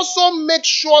 also make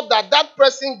sure that that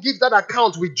person gives that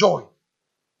account with joy.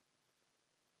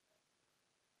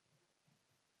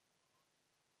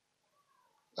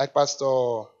 Like Pastor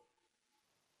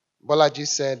Bolaji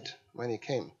said when he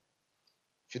came,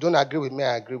 if you don't agree with me,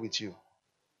 I agree with you.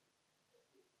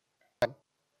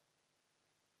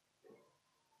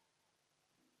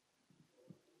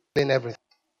 In everything.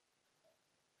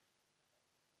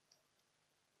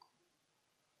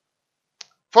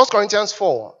 First Corinthians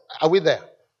 4. Are we there?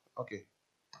 Okay.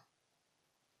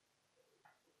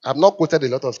 I've not quoted a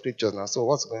lot of scriptures now, so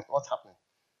what's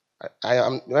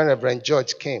happening? When Reverend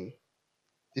George came,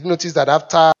 did you notice that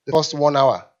after the first 1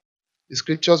 hour, the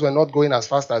scriptures were not going as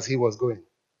fast as he was going?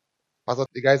 Pastor,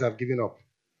 the guys have given up.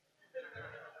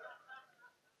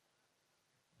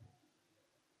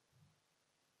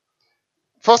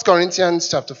 First Corinthians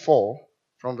chapter 4,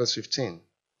 from verse 15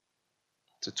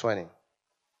 to 20.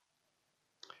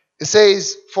 It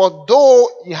says, for though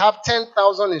ye have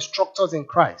 10,000 instructors in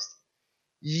Christ,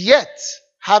 yet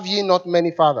have ye not many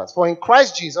fathers. For in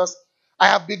Christ Jesus I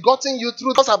have begotten you,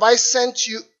 through thus have I sent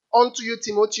you unto you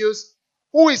Timotheus,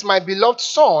 who is my beloved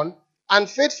son and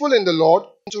faithful in the Lord,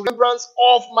 into remembrance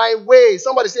of my ways.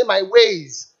 Somebody say my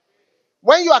ways.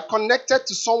 When you are connected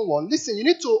to someone, listen, you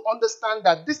need to understand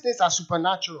that these things are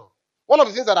supernatural. One of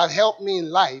the things that have helped me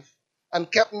in life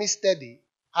and kept me steady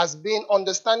has been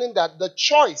understanding that the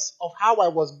choice of how I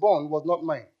was born was not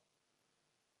mine.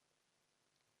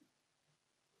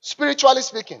 Spiritually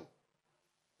speaking,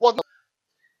 was not.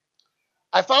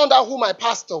 I found out who my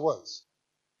pastor was.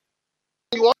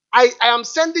 I am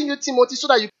sending you Timothy so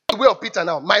that you know the way of Peter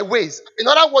now, my ways. In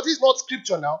other words, this is not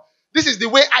scripture now. This is the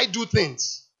way I do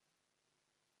things.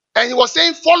 And he was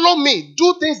saying, follow me,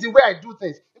 do things the way I do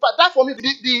things. In fact, that for me,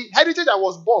 the heritage I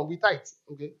was born with it.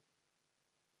 Okay.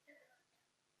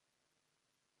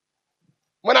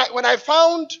 When I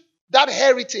found that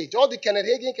heritage, all the Kenneth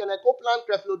Hagin, Kenneth Copeland,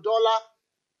 Creflo Dollar,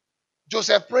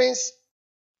 Joseph Prince,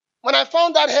 when I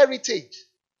found that heritage,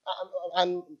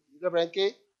 and Reverend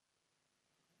K,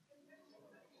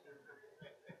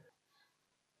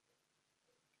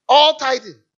 all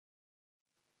tithing.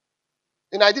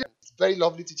 And I did a very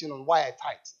lovely teaching on why I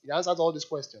tithe. It answers all these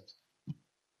questions.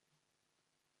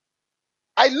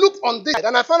 I looked on this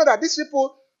and I found out that these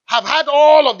people have had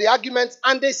all of the arguments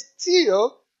and they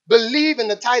still believe in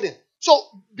the tithing. So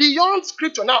beyond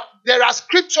scripture, now there are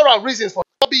scriptural reasons for it.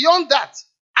 But beyond that,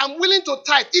 I'm willing to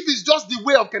tithe if it's just the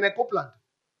way of Kenneth Copeland.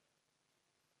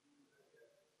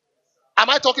 Am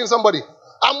I talking to somebody?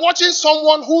 I'm watching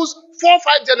someone whose 4 or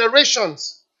 5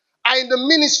 generations are in the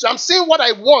ministry. I'm saying what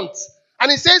I want.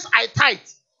 And he says, I tithe.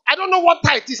 I don't know what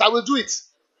tithe is. I will do it.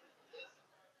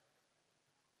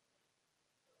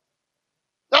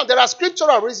 Now, there are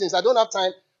scriptural reasons. I don't have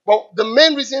time. But the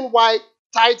main reason why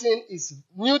tithing is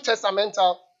New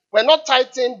Testamental, we're not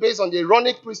tithing based on the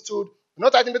Aaronic priesthood. We're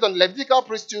not tithing based on the Levitical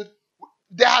priesthood.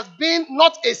 There has been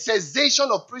not a cessation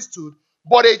of priesthood,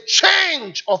 but a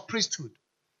change of priesthood.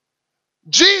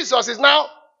 Jesus is now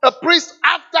a priest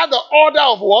after the order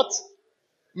of what?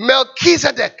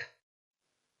 Melchizedek.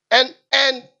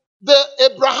 And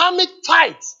the Abrahamic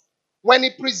tithe, when he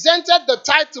presented the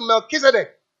tithe to Melchizedek,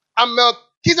 and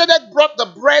Melchizedek brought the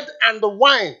bread and the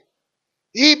wine,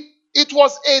 it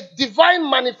was a divine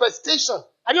manifestation.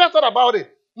 Have you ever thought about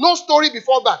it? No story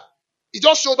before that. It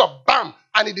just showed up, bam,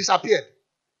 and it disappeared.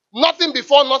 Nothing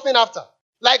before, nothing after.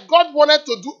 Like God wanted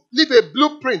to leave a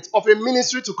blueprint of a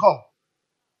ministry to come.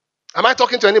 Am I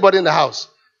talking to anybody in the house?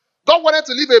 God wanted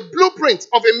to leave a blueprint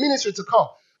of a ministry to come.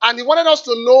 And he wanted us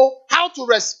to know how to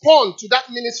respond to that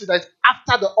ministry that is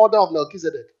after the order of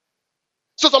Melchizedek.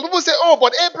 So some people say, oh,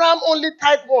 but Abraham only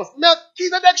tithed once.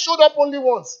 Melchizedek showed up only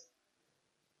once.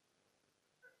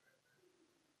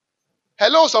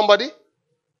 Hello, somebody?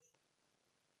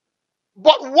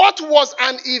 But what was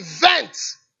an event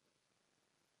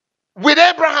with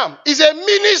Abraham is a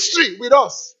ministry with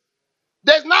us.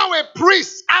 There's now a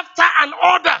priest after an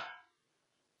order.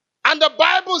 And the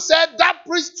Bible said that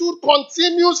priesthood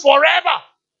continues forever.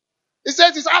 It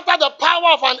says it's after the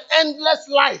power of an endless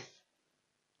life.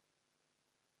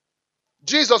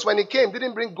 Jesus, when he came,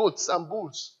 didn't bring goats and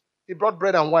bulls. He brought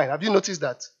bread and wine. Have you noticed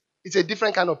that? It's a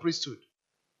different kind of priesthood.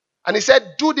 And he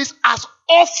said, do this as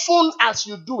often as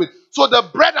you do it. So the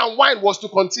bread and wine was to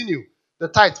continue. The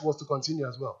tithe was to continue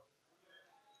as well.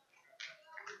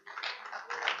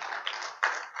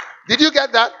 Did you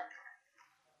get that?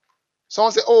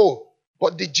 Someone say, oh,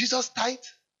 but did Jesus tithe?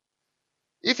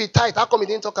 If he tithe, how come he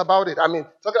didn't talk about it? I mean,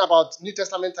 talking about New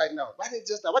Testament tithe now. Why did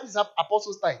just what is that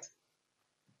apostles' tithe?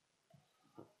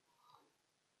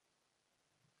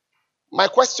 My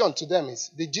question to them is,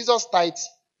 did Jesus tithe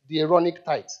the Aaronic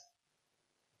tithe?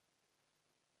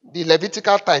 The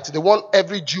Levitical tithe, the one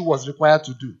every Jew was required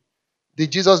to do.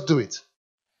 Did Jesus do it?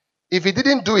 If he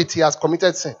didn't do it, he has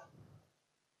committed sin.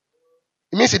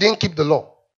 It means he didn't keep the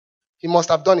law. He must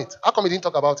have done it. How come he didn't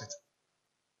talk about it?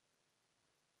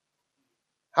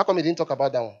 How come he didn't talk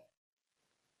about that one?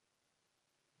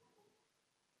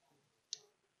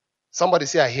 Somebody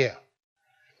say, I hear.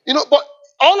 You know, but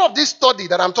all of this study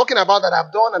that I'm talking about, that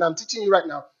I've done and I'm teaching you right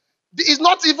now, is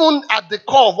not even at the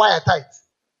core of why I tithe.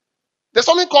 There's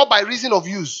something called by reason of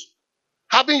use.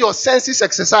 Having your senses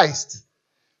exercised.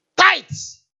 Tithe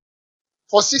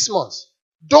for 6 months.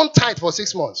 Don't tithe for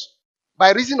 6 months.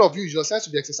 By reason of use, your sense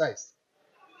will be exercised.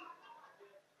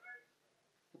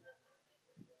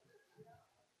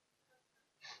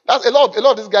 That's a lot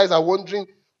of these guys are wondering,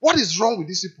 what is wrong with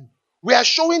these people? We are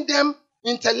showing them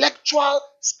intellectual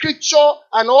scripture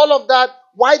and all of that,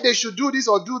 why they should do this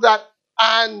or do that,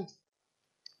 and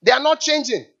they are not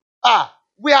changing.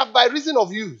 We have by reason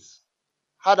of use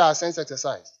had our sense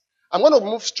exercised. I'm going to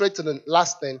move straight to the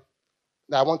last thing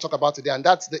that I want to talk about today, and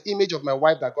that's the image of my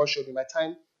wife that God showed me. My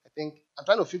time, I think, I'm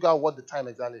trying to figure out what the time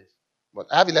exactly is. But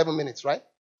I have 11 minutes, right?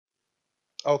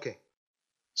 Okay.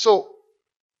 So,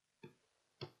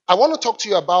 I want to talk to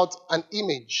you about an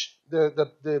image.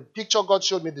 The picture God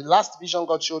showed me, the last vision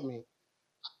God showed me,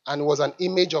 and it was an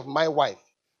image of my wife.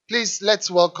 Please,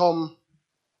 let's welcome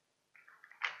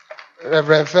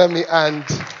Reverend Femi and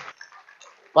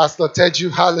Pastor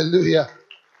Teju. Hallelujah.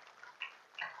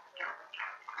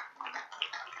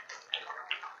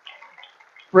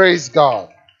 Praise God.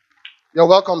 You're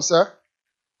welcome, sir.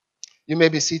 You may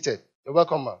be seated. You're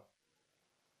welcome, ma'am.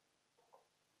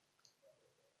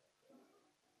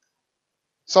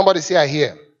 Somebody say, I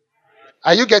hear.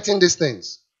 Are you getting these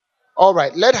things? All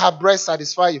right. Let her breast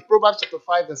satisfy you. Proverbs chapter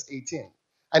 5, verse 18.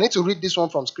 I need to read this one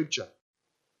from scripture.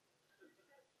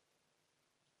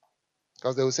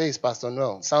 Because they will say it's Pastor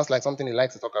Nuel. Sounds like something he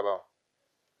likes to talk about.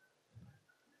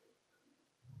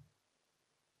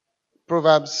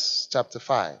 Proverbs chapter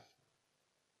 5,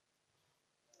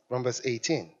 from verse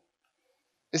 18.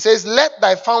 It says, let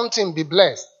thy fountain be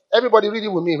blessed. Everybody read it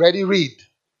with me. Ready? Read.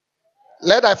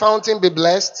 Let thy fountain be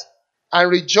blessed, and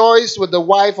rejoice with the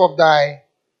wife of thy...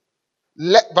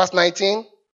 verse 19.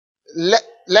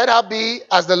 Let her be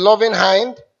as the loving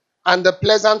hind and the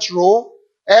pleasant roe.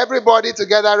 Everybody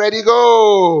together, ready,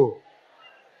 go.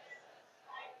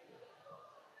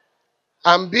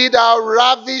 And be thou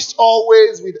ravished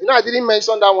always with... I didn't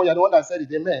mention that one. You're the one that said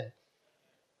it. Amen.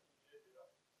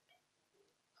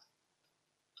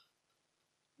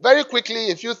 Very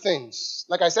quickly, a few things.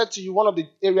 Like I said to you, one of the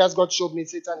areas God showed me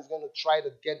Satan is going to try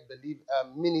to get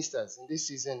ministers in this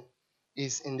season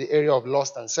is in the area of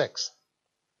lust and sex.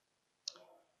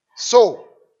 So,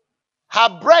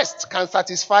 her breast can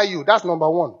satisfy you. That's number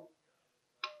one.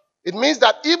 It means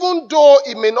that even though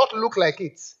it may not look like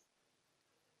it,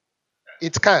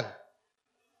 it can.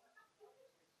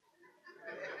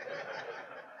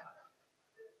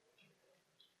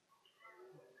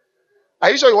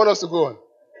 Are you sure you want us to go on?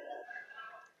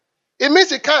 It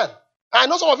means it can. I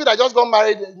know some of you that just got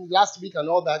married last week and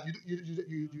all that.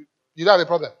 You don't have a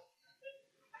problem.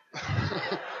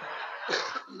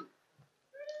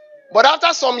 But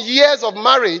after some years of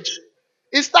marriage,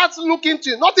 it starts looking to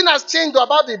you. Nothing has changed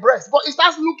about the breast, but it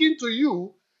starts looking to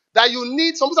you that you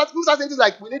need. Some people start saying things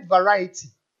like, we need variety.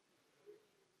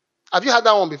 Have you had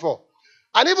that one before?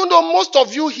 And even though most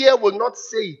of you here will not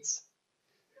say it,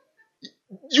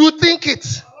 you think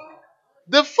it.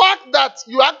 The fact that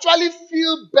you actually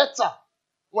feel better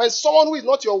when someone who is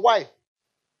not your wife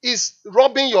is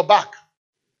rubbing your back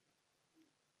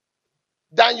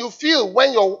than you feel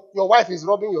when your wife is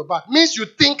rubbing your back means you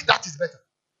think that is better.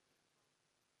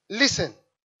 Listen,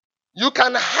 you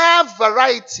can have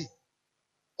variety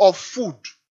of food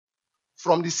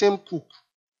from the same cook.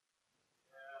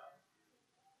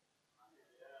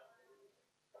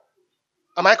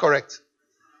 Am I correct?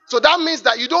 So that means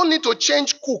that you don't need to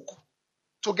change cook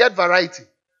to get variety.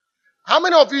 How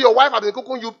many of you, your wife has been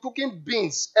cooking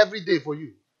beans every day for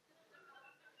you?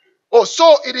 Oh,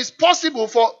 so it is possible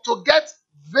to get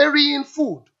varying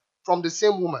food from the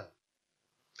same woman.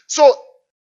 So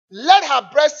let her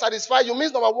breast satisfy you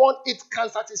means, number one, it can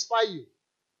satisfy you.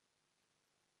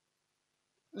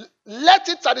 Let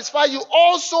it satisfy you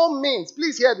also means,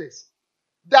 please hear this,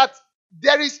 that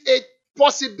there is a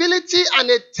possibility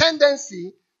and a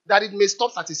tendency that it may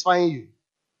stop satisfying you.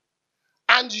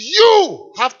 And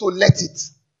you have to let it.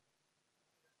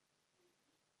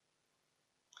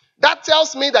 That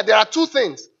tells me that there are two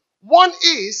things. One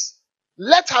is,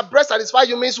 let her breast satisfy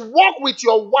you means walk with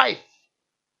your wife.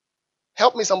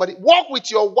 Help me somebody. Walk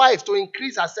with your wife to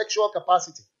increase her sexual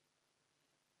capacity.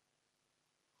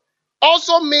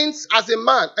 Also means as a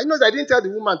man. I know that I didn't tell the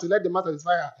woman to let the man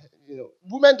satisfy her.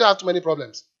 Women don't have too many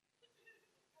problems.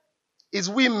 It's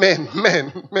we men.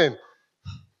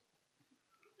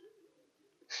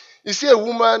 You see a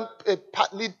woman, a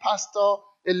lead pastor,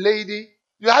 a lady,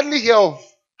 you hardly hear of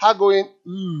her going,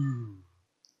 ooh,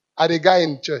 at a guy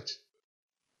in church.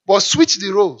 But switch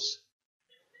the roles.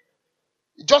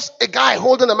 Just a guy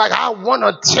holding the mic, I want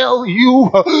to tell you.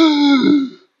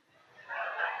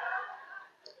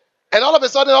 And all of a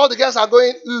sudden, all the girls are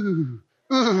going, ooh,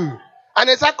 ooh. And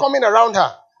they start coming around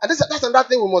her. And that's another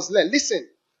thing we must learn. Listen,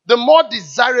 the more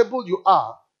desirable you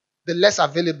are, the less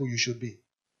available you should be.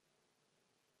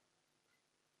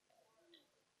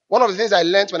 One of the things I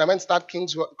learned when I went to start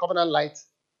King's Covenant Light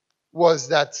was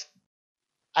that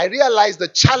I realized the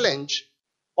challenge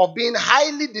of being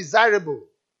highly desirable,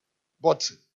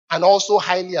 and also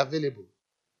highly available.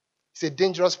 It's a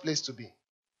dangerous place to be.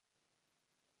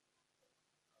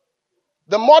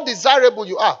 The more desirable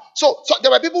you are. So there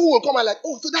were people who will come and like,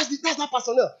 oh, so that's that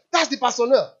personnel. That's the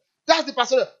personnel. That's the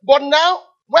personnel. But now,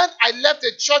 when I left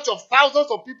a church of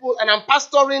thousands of people and I'm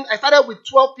pastoring, I started with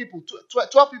 12 people,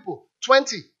 12 people,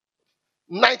 20,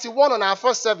 91 on our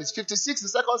first service, 56 the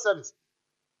second service.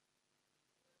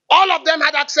 All of them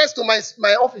had access to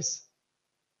my office.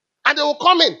 And they will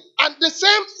come in. And the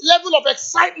same level of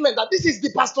excitement that this is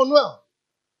the Pastor Nuel.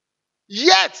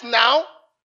 Yet now,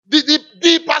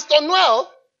 the Pastor Nuel,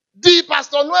 they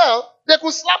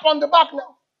could slap on the back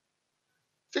now.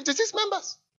 56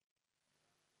 members.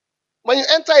 When you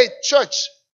enter a church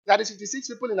that is 56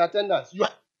 people in attendance, you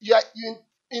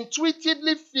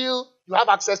intuitively feel you have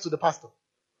access to the pastor.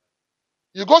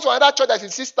 You go to another church that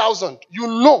is 6,000, you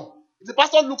know. If the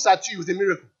pastor looks at you, it's a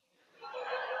miracle.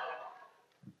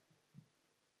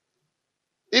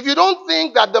 If you don't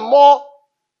think that the more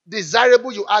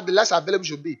desirable you are, the less available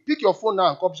you should be, pick your phone now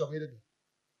and call Bishop Hedeby.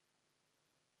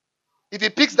 If he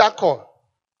picks that call,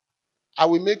 I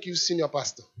will make you senior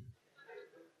pastor.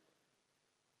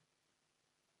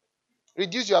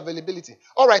 Reduce your availability.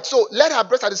 All right, so let her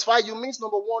breast satisfy you means,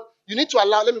 number one, you need to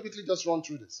allow, let me quickly just run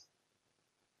through this.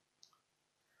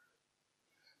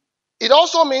 It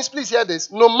also means, please hear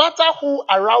this, no matter who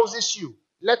arouses you,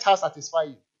 let her satisfy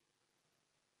you.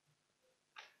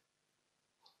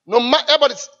 No matter,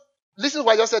 everybody, listen to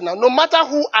what I just said now. No matter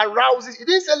who arouses, it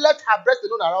didn't say let her breast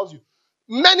alone arouse you.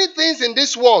 Many things in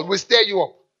this world will stir you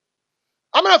up.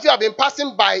 How many of you have been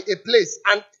passing by a place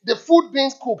and the food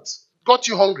being cooked got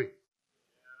you hungry?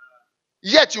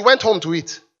 Yet you went home to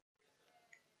eat.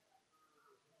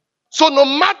 So no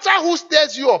matter who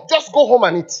stirs you up, just go home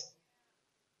and eat.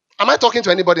 Am I talking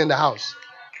to anybody in the house?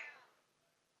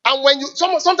 And when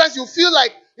sometimes you feel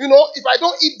like, if I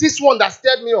don't eat this one that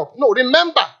stirred me up. No,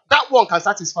 remember, that one can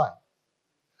satisfy.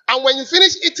 And when you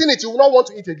finish eating it, you will not want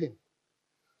to eat again.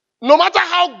 No matter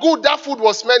how good that food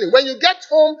was smelling, when you get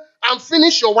home and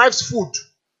finish your wife's food,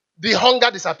 the hunger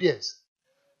disappears.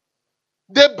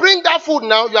 They bring that food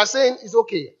now, you are saying, it's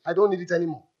okay, I don't need it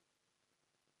anymore.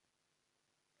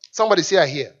 Somebody say I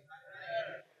hear.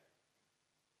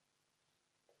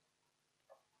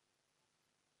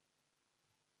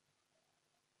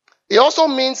 It also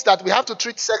means that we have to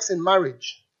treat sex in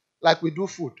marriage like we do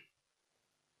food.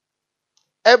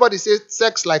 Everybody says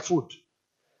sex like food.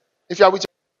 If you are with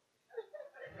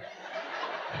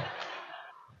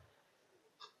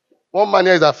one man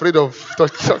here is afraid of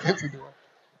talking to the one.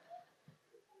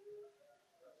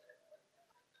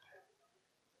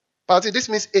 Party, this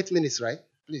means 8 minutes, right?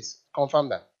 Please confirm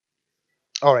that.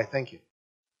 All right, thank you.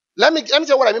 Let me tell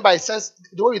you what I mean by sense,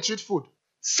 the way we treat food.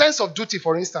 Sense of duty,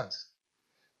 for instance.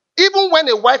 Even when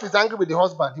a wife is angry with the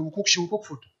husband, she will cook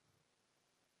food.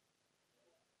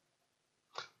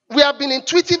 We have been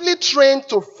intuitively trained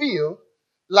to feel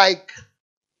like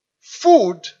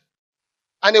food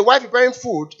and a wife preparing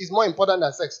food is more important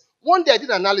than sex. One day I did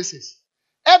an analysis.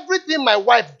 Everything my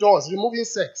wife does, removing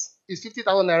sex, is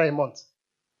 50,000 naira a month.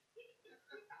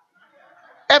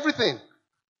 Everything.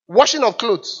 Washing of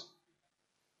clothes.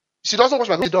 She doesn't wash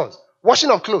my clothes. She does. Washing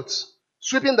of clothes.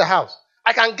 Sweeping the house.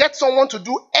 I can get someone to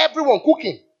do everyone,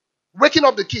 cooking, waking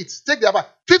up the kids, take their bath.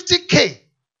 50K.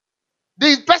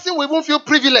 The person will even feel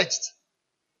privileged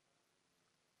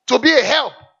to be a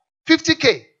help.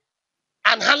 50K.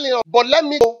 And handling up. But let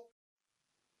me go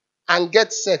and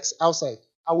get sex outside.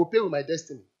 I will pay with my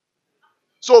destiny.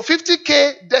 So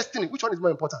 50K destiny. Which one is more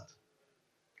important?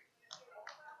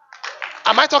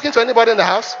 Am I talking to anybody in the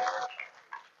house?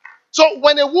 So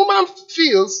when a woman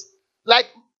feels like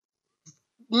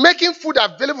making food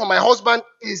available for my husband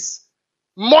is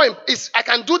more, I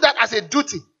can do that as a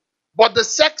duty. But the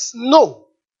sex, no.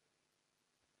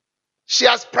 She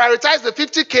has prioritized the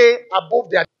 50K above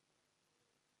their.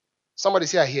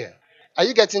 Somebody's here. Are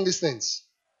you getting these things?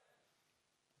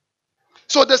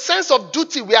 So the sense of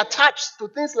duty we attach to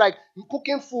things like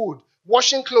cooking food,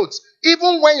 washing clothes.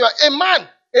 Even when you're a man,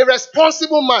 a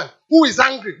responsible man who is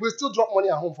angry, will still drop money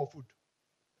at home for food.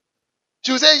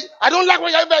 She will say, I don't like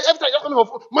when every time you're coming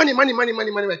for food. Money.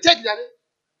 Take that.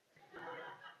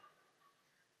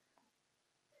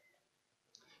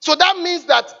 So that means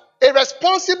that a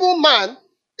responsible man,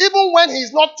 even when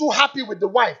he's not too happy with the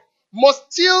wife,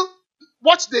 must still,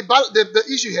 watch the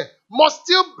issue here, must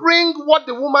still bring what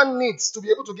the woman needs to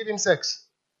be able to give him sex.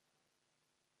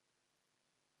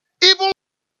 Even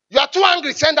you are too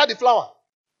angry, send her the flower.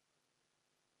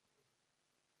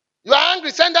 You are angry,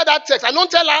 send her that text. And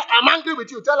don't tell her, I'm angry with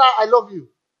you. Tell her, I love you.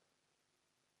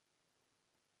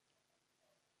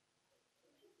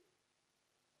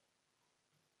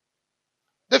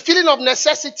 The feeling of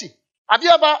necessity. Have you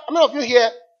ever, how many of you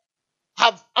here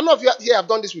have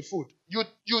done this with food?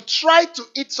 You try to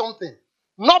eat something,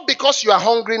 not because you are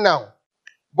hungry now,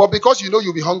 but because you know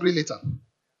you'll be hungry later.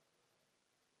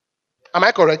 Am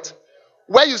I correct?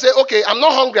 Where you say, okay, I'm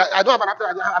not hungry. I don't have an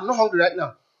appetite. I'm not hungry right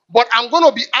now. But I'm going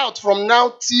to be out from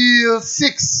now till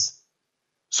 6.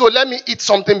 So let me eat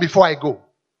something before I go.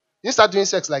 You start doing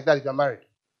sex like that if you're married.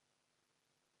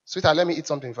 Sweetheart, let me eat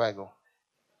something before I go.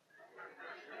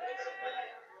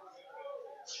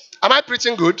 Am I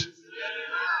preaching good?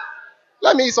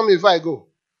 Let me eat something before I go.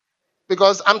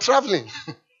 Because I'm traveling.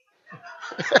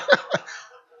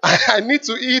 I need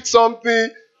to eat something.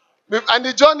 And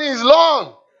the journey is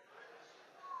long.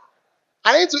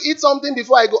 I need to eat something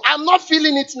before I go. I'm not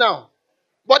feeling it now.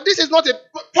 But this is not a...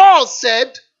 Paul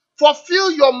said,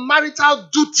 fulfill your marital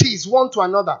duties one to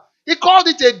another. He called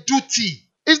it a duty.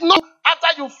 It's not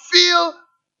after you feel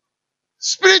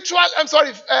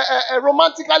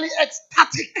romantically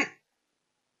ecstatic.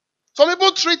 Some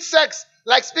people treat sex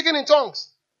like speaking in tongues.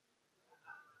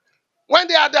 When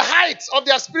they are at the height of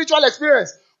their spiritual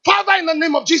experience. Father, in the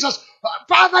name of Jesus.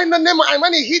 Father, in the name of... And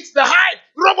when he hits the height,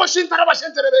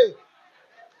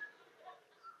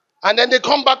 and then they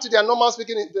come back to their normal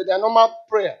speaking, their normal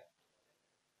prayer.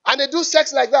 And they do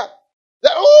sex like that.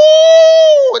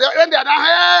 When they are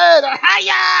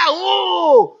higher,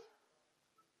 ooh.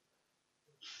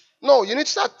 No, you need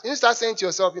to start saying to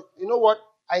yourself, you know what?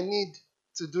 I need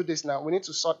to do this now. We need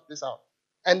to sort this out.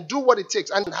 And do what it takes.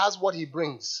 And has what he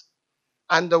brings.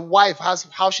 And the wife has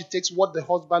how she takes what the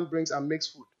husband brings and makes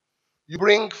food. You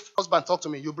bring, husband, talk to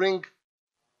me. You bring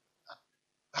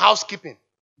housekeeping.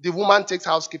 The woman takes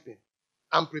housekeeping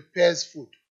and prepares food.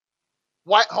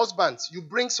 Why, husbands, you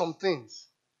bring some things.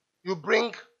 You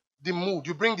bring the mood.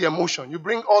 You bring the emotion. You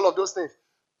bring all of those things.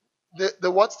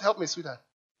 The what? Help me, sweetheart.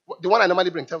 The one I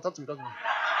normally bring. Talk to me. Talk to me.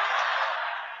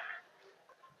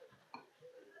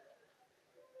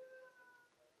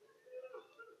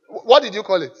 What did you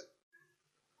call it?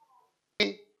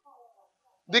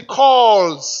 The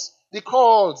calls,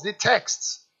 the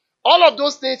texts. All of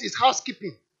those things is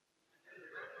housekeeping.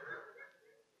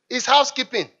 It's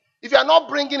housekeeping. If you are not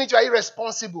bringing it, you are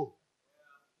irresponsible.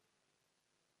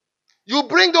 You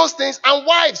bring those things, and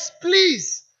wives,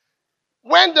 please.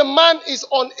 When the man is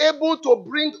unable to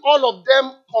bring all of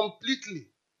them completely,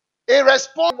 a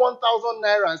response 1,000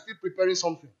 naira and still preparing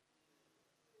something.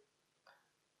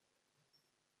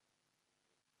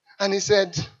 And he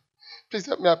said, please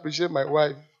help me appreciate my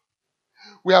wife.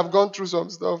 We have gone through some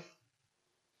stuff.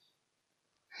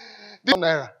 This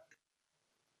naira.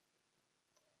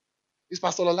 Is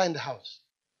Pastor Lola in the house?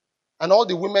 And all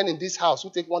the women in this house who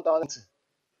take 1,000.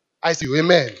 I see you.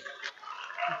 Amen.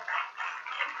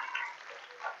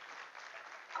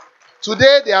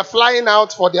 Today they are flying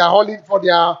out for their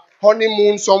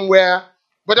honeymoon somewhere.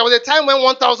 But there was a time when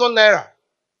 1,000 naira.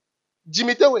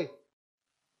 Jimmy Tewe.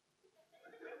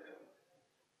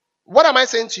 What am I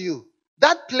saying to you?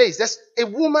 That place, there's a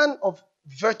woman of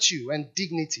virtue and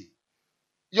dignity.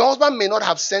 Your husband may not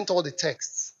have sent all the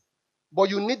texts, but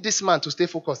you need this man to stay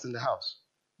focused in the house.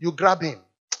 You grab him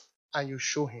and you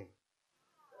show him.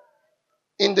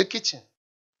 In the kitchen,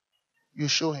 you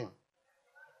show him.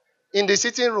 In the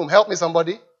sitting room, help me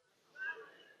somebody.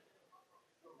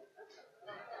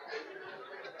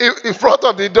 In front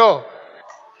of the door.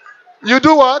 You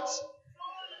do what?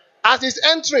 As he's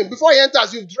entering, before he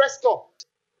enters, you've dressed up.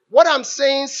 What I'm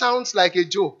saying sounds like a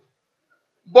joke.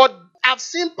 But I've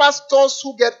seen pastors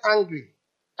who get angry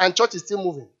and church is still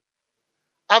moving.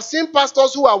 I've seen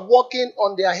pastors who are working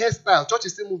on their hairstyle. Church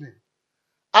is still moving.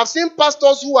 I've seen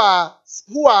pastors who are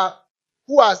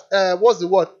what's the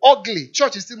word? Ugly.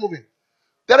 Church is still moving.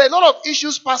 There are a lot of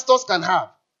issues pastors can have.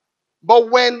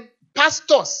 But when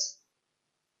pastors,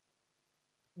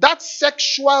 that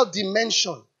sexual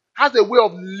dimension has a way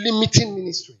of limiting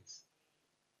ministries.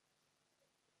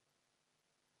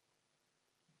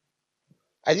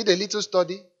 I did a little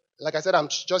study. Like I said, I'm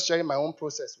just sharing my own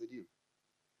process with you.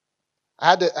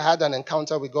 I had an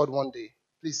encounter with God one day.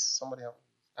 Please, somebody help me.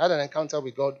 I had an encounter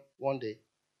with God one day.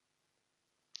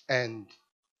 And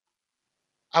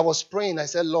I was praying. I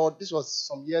said, Lord, this was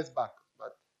some years back,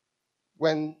 but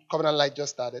when Covenant Light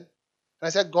just started. And I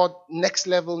said, God, next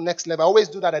level, next level. I always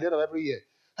do that at the end of every year.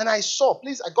 And I saw,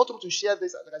 please, I got him to share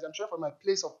this, because I'm sure from my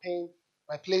place of pain,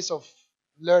 my place of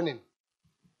learning.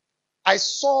 I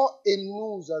saw a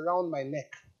noose around my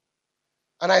neck.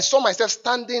 And I saw myself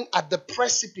standing at the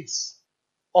precipice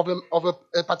of a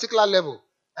particular level.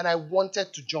 And I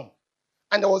wanted to jump.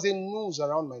 And there was a noose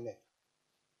around my neck.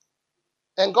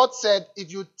 And God said, if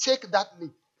you take that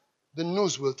leap, the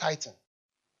noose will tighten.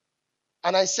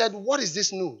 And I said, what is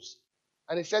this noose?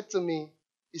 And he said to me,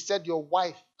 he said, your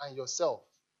wife and yourself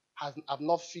have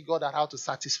not figured out how to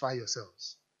satisfy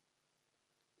yourselves.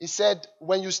 He said,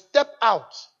 when you step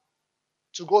out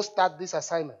to go start this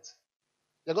assignment,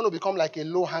 you're going to become like a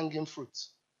low-hanging fruit.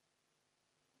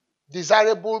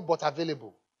 Desirable but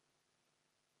available.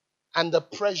 And the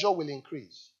pressure will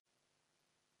increase.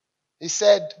 He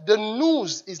said, the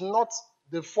noose is not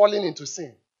the falling into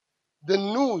sin. The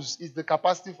noose is the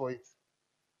capacity for it.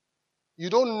 You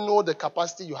don't know the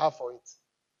capacity you have for it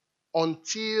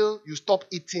until you stop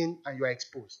eating and you are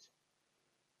exposed.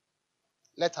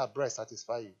 Let her breast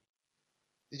satisfy you.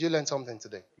 Did you learn something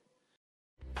today?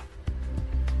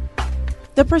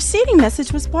 The preceding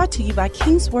message was brought to you by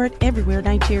King's Word Everywhere,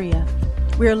 Nigeria.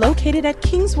 We are located at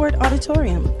King's Word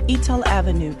Auditorium, Etel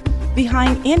Avenue,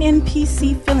 behind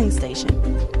NNPC Filling Station,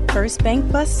 First Bank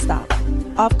Bus Stop,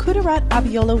 off Kudirat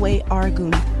Abiola Way,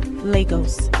 Oregun,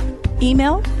 Lagos.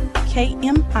 Email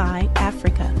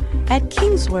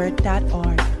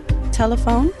kmiafrica@kingsword.org.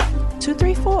 Telephone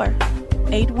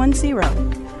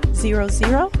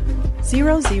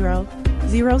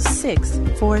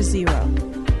 234-810-00000640.